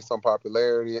 It's based on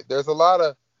popularity. There's a lot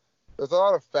of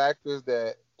factors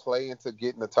that play into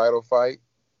getting a title fight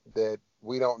that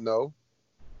we don't know.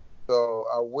 So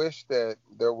I wish that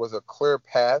there was a clear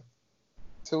path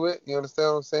to it. You understand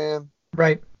what I'm saying?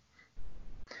 Right.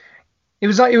 It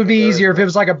would be easier if it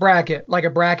was like a bracket, like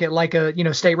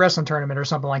a state wrestling tournament or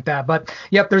something like that. But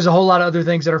yep, there's a whole lot of other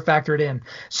things that are factored in.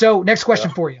 So next question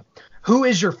for you. Who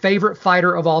is your favorite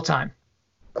fighter of all time?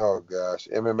 Oh gosh,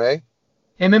 MMA?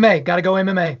 MMA, gotta go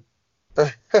MMA.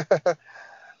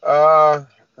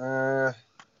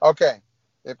 Okay.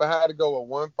 If I had to go with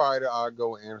one fighter, I'd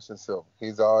go with Anderson Silva.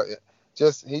 He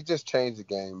just changed the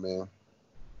game, man.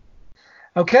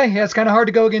 Okay, yeah, it's kind of hard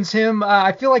to go against him.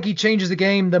 I feel like he changes the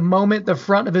game the moment the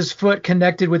front of his foot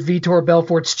connected with Vitor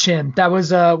Belfort's chin. That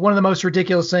was one of the most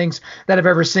ridiculous things that I've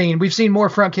ever seen. We've seen more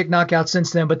front kick knockouts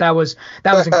since then, but that was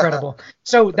incredible.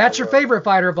 So that's your favorite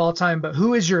fighter of all time, but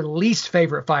who is your least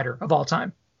favorite fighter of all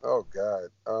time? Oh God,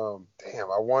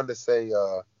 damn! I wanted to say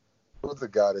who's the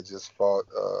guy that just fought?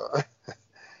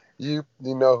 You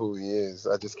know who he is.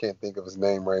 I just can't think of his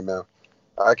name right now.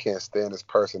 I can't stand his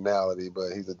personality,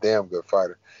 but he's a damn good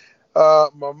fighter.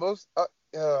 I've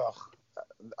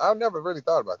never really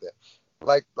thought about that.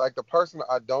 Like the person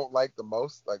I don't like the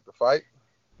most, like the fight.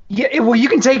 Yeah, well, you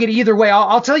can take it either way.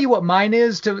 I'll tell you what mine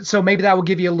is, so maybe that will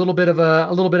give you a little bit of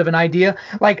an idea.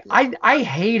 Like I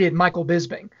hated Michael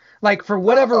Bisping. Like for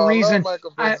whatever reason,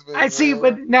 I see,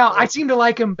 but now I seem to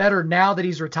like him better now that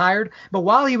he's retired. But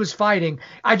while he was fighting,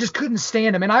 I just couldn't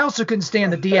stand him, and I also couldn't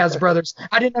stand the Diaz brothers.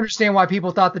 I didn't understand why people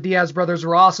thought the Diaz brothers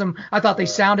were awesome. I thought they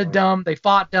sounded dumb, they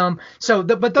fought dumb. So,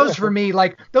 but those for me,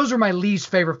 like those were my least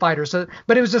favorite fighters. So,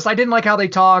 but it was just I didn't like how they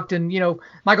talked, and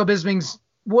Michael Bisping's.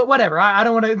 Whatever. I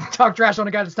don't want to talk trash on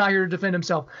a guy that's not here to defend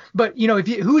himself. But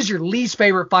who's your least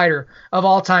favorite fighter of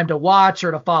all time to watch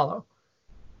or to follow?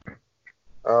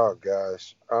 Oh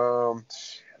gosh.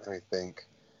 Let me think.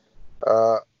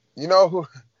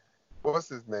 What's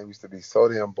his name? Used to be so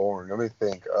damn boring. Let me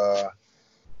think. Oh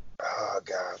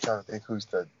God, I'm trying to think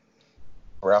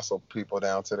wrestle people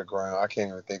down to the ground. I can't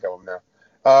even think of them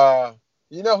now.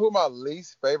 You know who my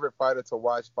least favorite fighter to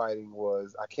watch fighting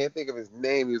was? I can't think of his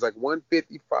name. He was like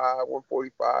 155,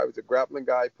 145. He's a grappling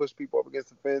guy. He pushed people up against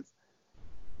the fence.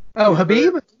 Oh,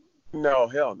 Khabib? No,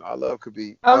 hell no. I love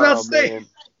Khabib. I was about to say. Man.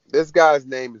 This guy's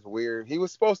name is weird. He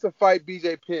was supposed to fight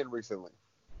BJ Penn recently.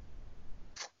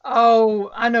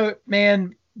 Oh, I know,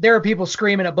 man. There are people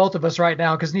screaming at both of us right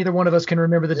now because neither one of us can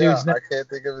remember the dude's name. I can't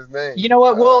think of his name. You know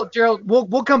what? Gerald,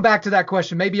 we'll come back to that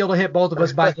question. Maybe it'll hit both of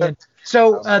us by then.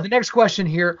 So the next question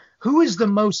here: who is the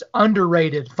most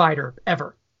underrated fighter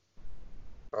ever?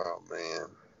 Oh man,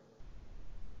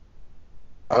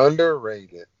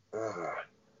 underrated.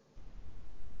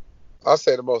 I'll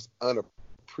say the most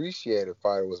unappreciated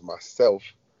fighter was myself.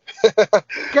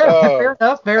 Okay,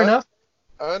 fair enough.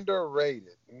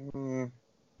 Underrated.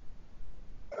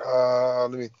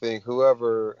 Let me think.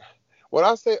 When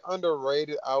I say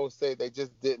underrated, I would say they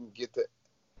just didn't get to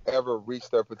ever reach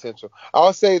their potential.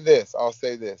 I'll say this.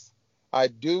 I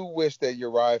do wish that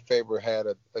Uriah Faber had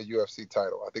a UFC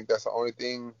title. I think that's the only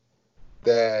thing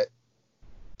that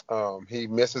he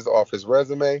misses off his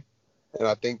resume, and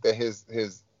I think that his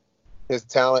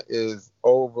talent is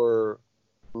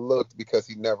overlooked because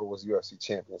he never was UFC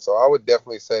champion. So I would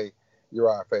definitely say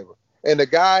Uriah Faber. And the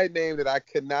guy named that I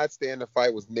could not stand to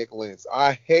fight was Nick Lentz.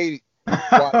 I hate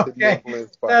watching Nick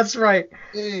Lentz fight. That's right.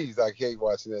 Jeez, I hate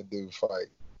watching that dude fight.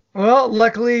 Well,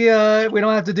 luckily, we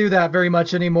don't have to do that very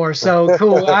much anymore. So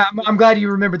cool. I'm glad you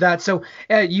remembered that. So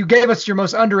you gave us your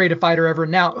most underrated fighter ever.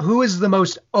 Now, who is the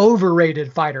most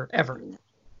overrated fighter ever?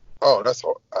 Oh, that's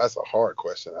a hard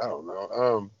question. I don't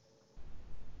know.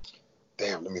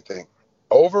 Damn, let me think.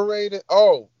 Overrated?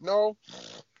 Oh, no.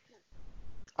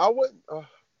 I wouldn't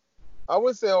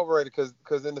say overrated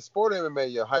because in the sport of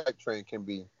MMA, your hype train can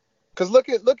be. Because look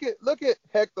at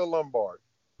Hector Lombard.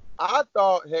 I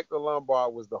thought Hector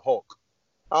Lombard was the Hulk.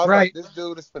 I was like, this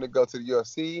dude is going to go to the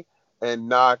UFC and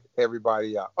knock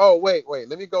everybody out. Oh, wait.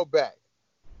 Let me go back.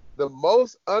 The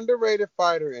most underrated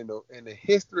fighter in the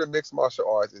history of mixed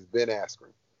martial arts is Ben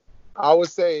Askren. I would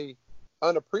say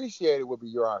unappreciated would be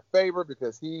Uriah Faber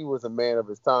because he was a man of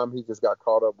his time. He just got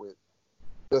caught up with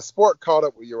the sport caught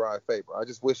up with Uriah Faber. I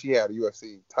just wish he had a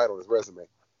UFC title on his resume.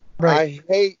 Right.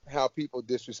 I hate how people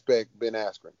disrespect Ben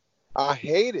Askren. I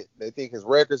hate it. They think his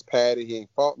record's padded. He ain't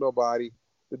fought nobody.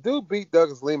 The dude beat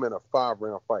Douglas Lima in a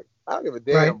 5-round fight. I don't give a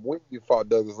damn when you fought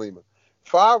Douglas Lima.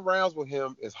 5 rounds with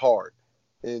him is hard.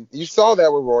 And you saw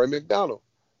that with Rory McDonald.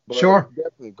 But sure.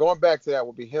 Definitely. Going back to that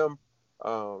would be him.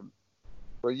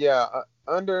 But yeah,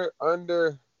 under I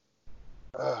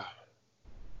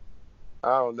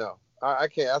don't know. I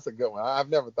can't. That's a good one. I've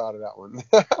never thought of that one.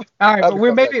 All right, but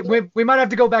we might have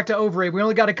to go back to overrated. We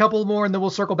only got a couple more, and then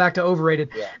we'll circle back to overrated.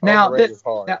 Yeah, now,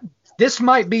 this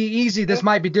might be easy. This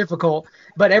might be difficult,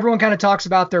 but everyone kind of talks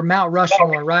about their Mount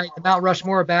Rushmore, right? The Mount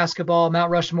Rushmore of basketball, Mount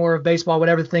Rushmore of baseball,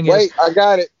 whatever the thing is. Wait, I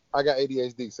got it. I got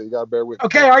ADHD, so you got to bear with me.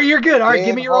 Okay, you're good. All right,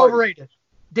 give me your overrated.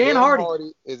 Dan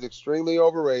Hardy is extremely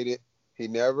overrated. He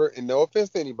never, and no offense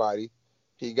to anybody,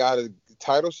 he got a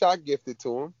title shot gifted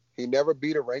to him. He never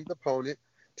beat a ranked opponent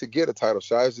to get a title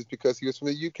shot. It's just because he was from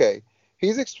the UK.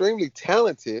 He's extremely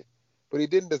talented, but he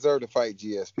didn't deserve to fight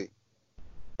GSP.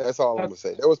 That's all I'm going to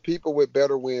say. There was people with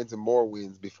better wins and more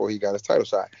wins before he got his title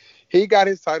shot. He got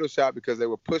his title shot because they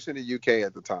were pushing the UK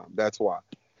at the time. That's why.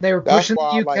 They were pushing the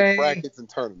UK. That's why I like brackets and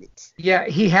tournaments. Yeah,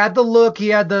 he had the look. He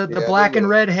had the black and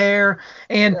red hair.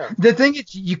 And the thing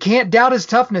is, you can't doubt his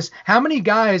toughness. How many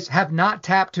guys have not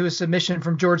tapped to a submission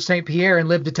from George St. Pierre and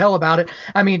lived to tell about it?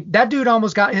 I mean, that dude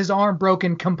almost got his arm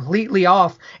broken completely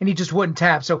off, and he just wouldn't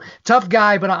tap. So, tough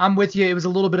guy, but I'm with you. It was a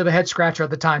little bit of a head scratcher at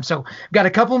the time. So, got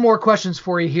a couple more questions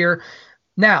for you here.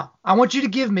 Now, I want you to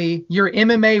give me your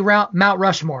MMA Mount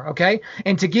Rushmore, okay?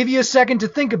 And to give you a second to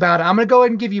think about it, I'm going to go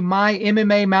ahead and give you my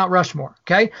MMA Mount Rushmore,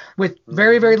 okay? With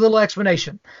very, very little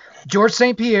explanation. George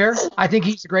St. Pierre, I think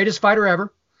he's the greatest fighter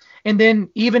ever. And then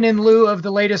even in lieu of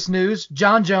the latest news,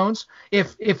 John Jones,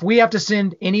 if we have to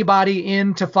send anybody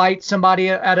in to fight somebody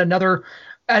at another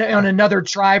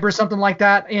tribe or something like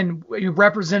that, and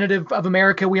representative of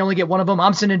America, we only get one of them,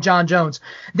 I'm sending John Jones.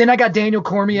 Then I got Daniel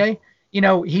Cormier. You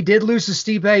know, he did lose to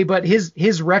Stipe, but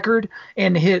his record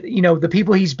and the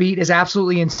people he's beat is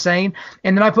absolutely insane.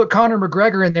 And then I put Conor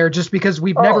McGregor in there just because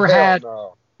we've never had.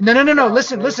 No.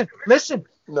 Listen.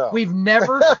 No. We've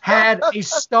never had a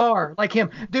star like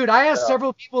him. Dude, I asked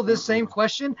several people this same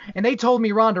question, and they told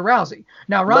me Ronda Rousey.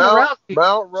 Now, Rousey.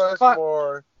 Mount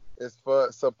Rushmore is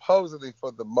supposedly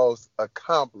for the most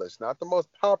accomplished, not the most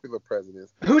popular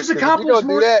presidents. Who's accomplished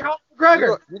more than Conor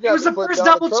McGregor? He was the first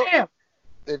double champ.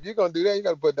 if you're gonna do that, you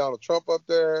got to put Donald Trump up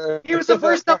there. He was the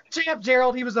first double champ,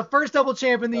 Gerald. He was the first double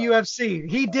champ in the UFC.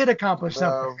 He did accomplish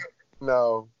something.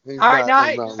 No, he's all right,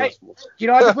 not. now, hey, you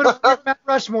don't have to put him on Mount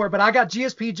Rushmore, but I got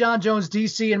GSP, John Jones,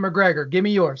 DC, and McGregor. Give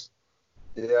me yours.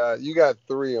 Yeah, you got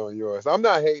 3 on yours. I'm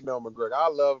not hating on McGregor. I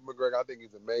love McGregor. I think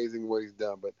he's amazing what he's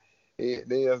done, but he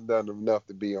hasn't done enough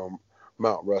to be on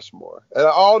Mount Rushmore. And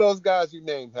all those guys you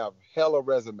named have hella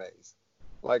resumes,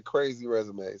 like crazy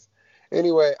resumes.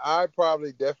 Anyway, I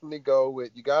probably definitely go with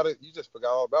you just forgot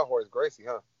all about Horace Gracie,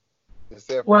 huh?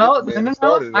 Well,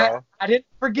 no, I didn't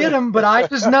forget him, but I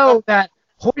just know that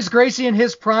Horace Gracie in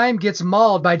his prime gets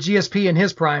mauled by GSP in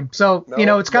his prime. So,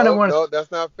 it's kind of one. No,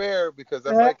 that's not fair because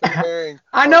that's like comparing.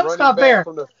 I know it's not fair.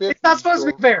 It's not supposed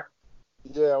to be fair.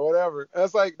 Yeah, whatever.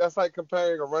 That's like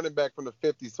comparing a running back from the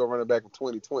 50s to a running back in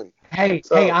 2020. Hey,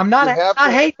 I'm not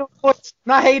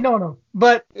hating on him,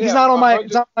 but he's not on my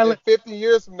list. 50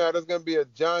 years from now, there's going to be a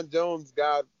John Jones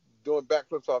guy doing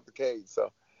backflips off the cage. So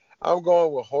I'm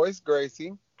going with Horace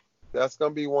Gracie. That's going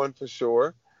to be one for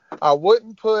sure. I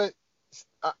wouldn't put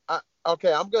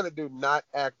okay, I'm going to do not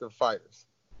active fighters.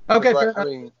 Okay. Right? I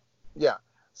mean, yeah.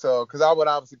 So, because I would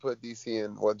obviously put DC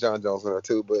and John Jones in there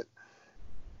too, but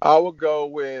I would go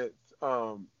with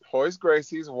Horace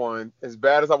Gracie's one. As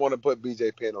bad as I want to put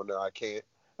BJ Penn on there, I can't.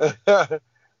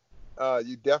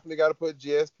 You definitely got to put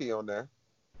GSP on there.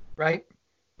 Right.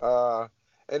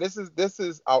 And this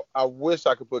is I wish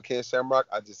I could put Ken Shamrock.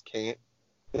 I just can't.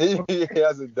 He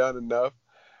hasn't done enough.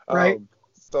 Right.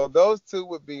 So those 2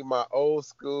 would be my old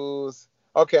schools.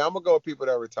 Okay, I'm going to go with people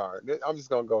that retired. I'm just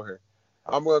going to go here.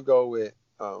 I'm going to go with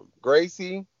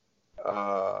Gracie,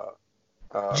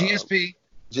 GSP,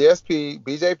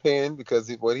 BJ Penn, because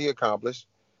of what he accomplished.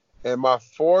 And my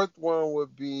 4th one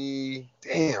would be,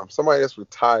 somebody that's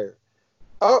retired.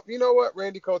 Oh, you know what?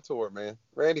 Randy Couture, man.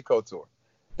 Randy Couture.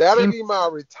 That'll be my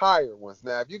retired ones.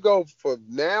 Now, if you go for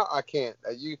now, I can't.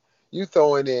 You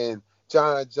throwing in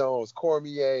John Jones,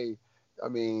 Cormier. I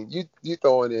mean, you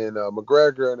throwing in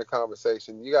McGregor in the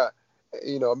conversation. You got,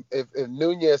 if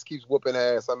Nunez keeps whooping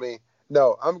ass, I mean,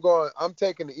 no, I'm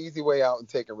taking the easy way out and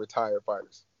taking retired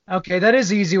fighters. Okay, that is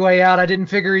the easy way out. I didn't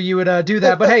figure you would do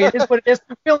that. But, hey, it is what it is.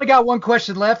 We only got one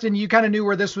question left, and you kind of knew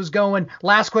where this was going.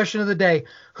 Last question of the day.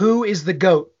 Who is the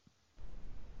GOAT?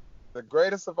 The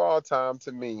greatest of all time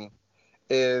to me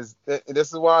is, and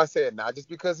this is why I say it, not just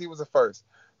because he was the first.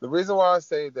 The reason why I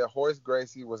say that Horace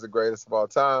Gracie was the greatest of all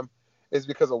time is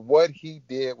because of what he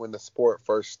did when the sport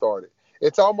first started.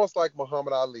 It's almost like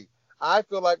Muhammad Ali. I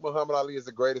feel like Muhammad Ali is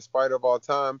the greatest fighter of all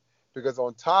time because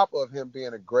on top of him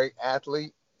being a great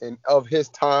athlete and of his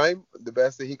time, the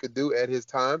best that he could do at his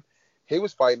time, he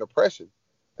was fighting oppression.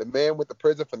 The man went to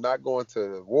prison for not going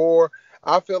to war.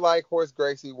 I feel like Horace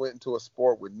Gracie went into a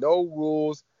sport with no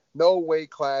rules, no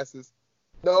weight classes,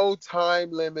 no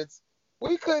time limits.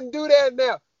 We couldn't do that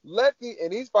now.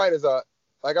 And these fighters are,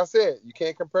 like I said, you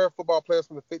can't compare football players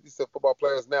from the 50s to football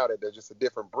players now that they're just a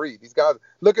different breed. These guys,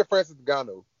 look at Francis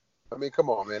Ngannou. I mean, come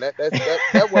on, man.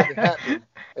 That wasn't happening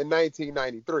in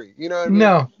 1993. You know what I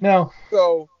mean? No.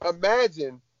 So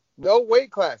imagine no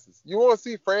weight classes. You want to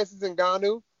see Francis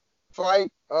Ngannou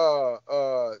fight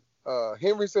Henry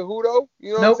Cejudo?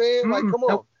 You know what I'm saying? Like, come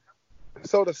on.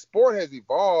 So the sport has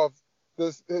evolved.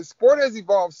 The sport has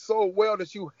evolved so well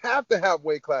that you have to have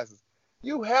weight classes.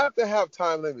 You have to have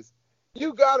time limits.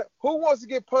 Who wants to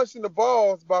get punched in the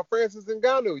balls by Francis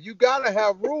Ngannou? You got to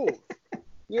have rules.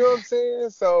 You know what I'm saying?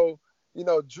 So,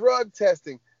 drug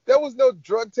testing. There was no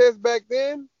drug test back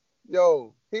then.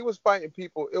 Yo, he was fighting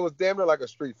people. It was damn near like a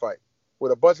street fight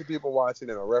with a bunch of people watching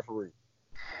and a referee.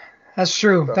 That's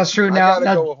true. So That's true. Now, I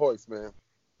gotta go with Hoist, man.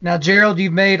 Now, Gerald,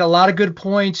 you've made a lot of good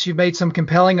points. You've made some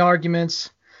compelling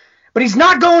arguments. But he's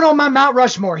not going on my Mount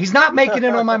Rushmore. He's not making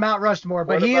it on my Mount Rushmore,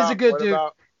 but he is a good dude.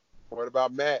 What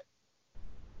about Matt?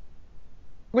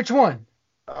 Which one?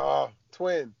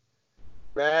 Twin.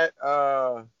 Matt,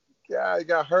 he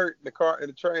got hurt in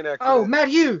the train accident. Oh, Matt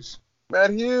Hughes.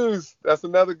 Matt Hughes. That's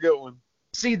another good one.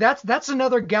 See, that's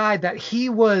another guy that he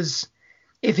was,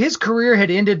 if his career had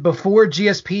ended before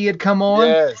GSP had come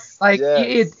on,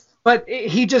 but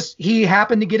he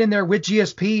happened to get in there with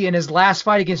GSP, and his last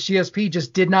fight against GSP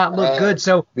just did not look good.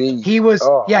 So he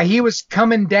was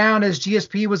coming down as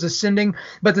GSP was ascending.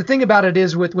 But the thing about it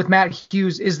is with Matt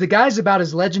Hughes is the guy's about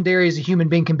as legendary as a human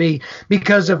being can be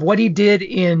because of what he did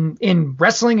in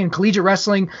wrestling and collegiate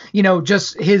wrestling,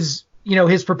 just his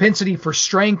his propensity for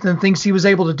strength and things he was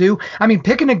able to do. I mean,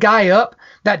 picking a guy up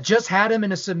that just had him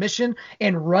in a submission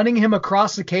and running him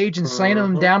across the cage and slamming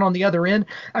him down on the other end.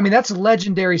 I mean, that's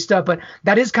legendary stuff, but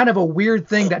that is kind of a weird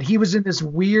thing that he was in this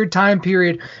weird time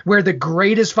period where the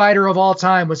greatest fighter of all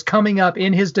time was coming up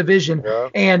in his division. Yeah.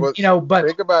 And, but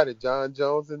think about it. John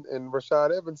Jones and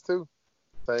Rashad Evans too.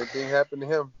 Same thing happened to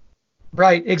him.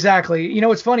 Right, exactly.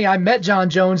 It's funny. I met John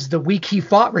Jones the week he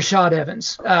fought Rashad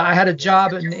Evans. I had a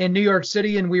job in New York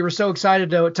City, and we were so excited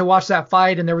to watch that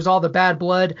fight. And there was all the bad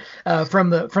blood from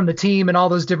the team and all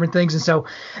those different things. And so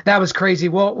that was crazy.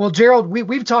 Well, Gerald,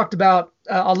 we've talked about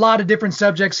a lot of different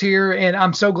subjects here, and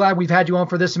I'm so glad we've had you on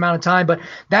for this amount of time. But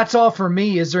that's all for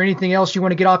me. Is there anything else you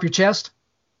want to get off your chest?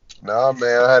 No,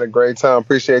 man. I had a great time.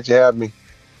 Appreciate you having me.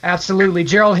 Absolutely.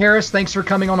 Gerald Harris, thanks for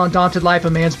coming on Undaunted Life, a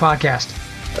Man's podcast.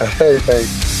 Hey,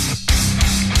 thanks.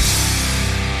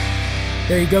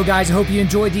 There you go, guys. I hope you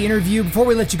enjoyed the interview. Before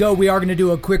we let you go, we are going to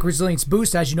do a quick resilience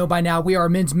boost. As you know by now, we are a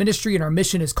men's ministry, and our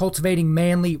mission is cultivating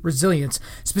manly resilience.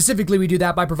 Specifically, we do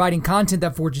that by providing content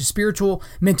that forges spiritual,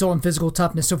 mental, and physical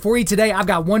toughness. So for you today, I've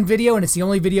got one video, and it's the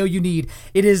only video you need.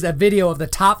 It is a video of the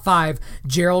top 5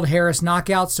 Gerald Harris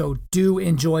knockouts, so do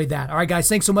enjoy that. All right, guys,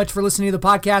 thanks so much for listening to the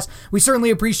podcast. We certainly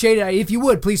appreciate it. If you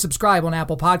would, please subscribe on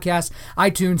Apple Podcasts,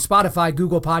 iTunes, Spotify,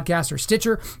 Google Podcasts, or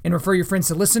Stitcher, and refer your friends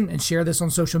to listen and share this on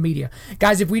social media.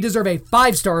 Guys, if we deserve a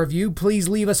 5-star review, please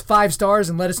leave us 5 stars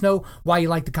and let us know why you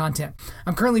like the content.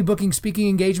 I'm currently booking speaking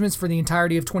engagements for the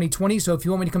entirety of 2020, so if you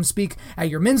want me to come speak at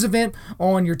your men's event,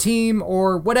 on your team,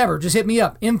 or whatever, just hit me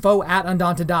up,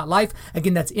 info@undaunted.life.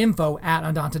 Again, that's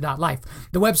info@undaunted.life.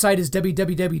 The website is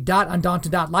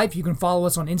www.undaunted.life. You can follow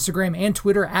us on Instagram and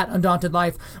Twitter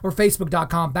 @undauntedlife or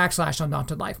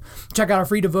facebook.com/undauntedlife. Check out our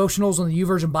free devotionals on the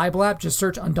YouVersion Bible app. Just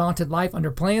search Undaunted Life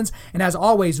under plans. And as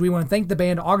always, we want to thank the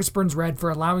band August Burns Red for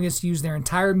allowing us to use their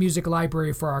entire music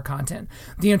library for our content.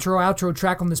 The intro-outro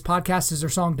track on this podcast is their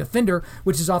song Defender,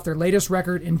 which is off their latest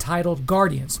record entitled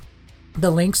Guardians.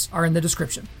 The links are in the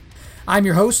description. I'm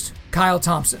your host, Kyle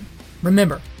Thompson.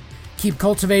 Remember, keep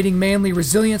cultivating manly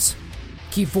resilience,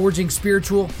 keep forging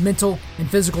spiritual, mental, and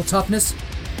physical toughness,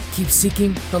 keep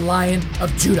seeking the Lion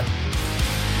of Judah.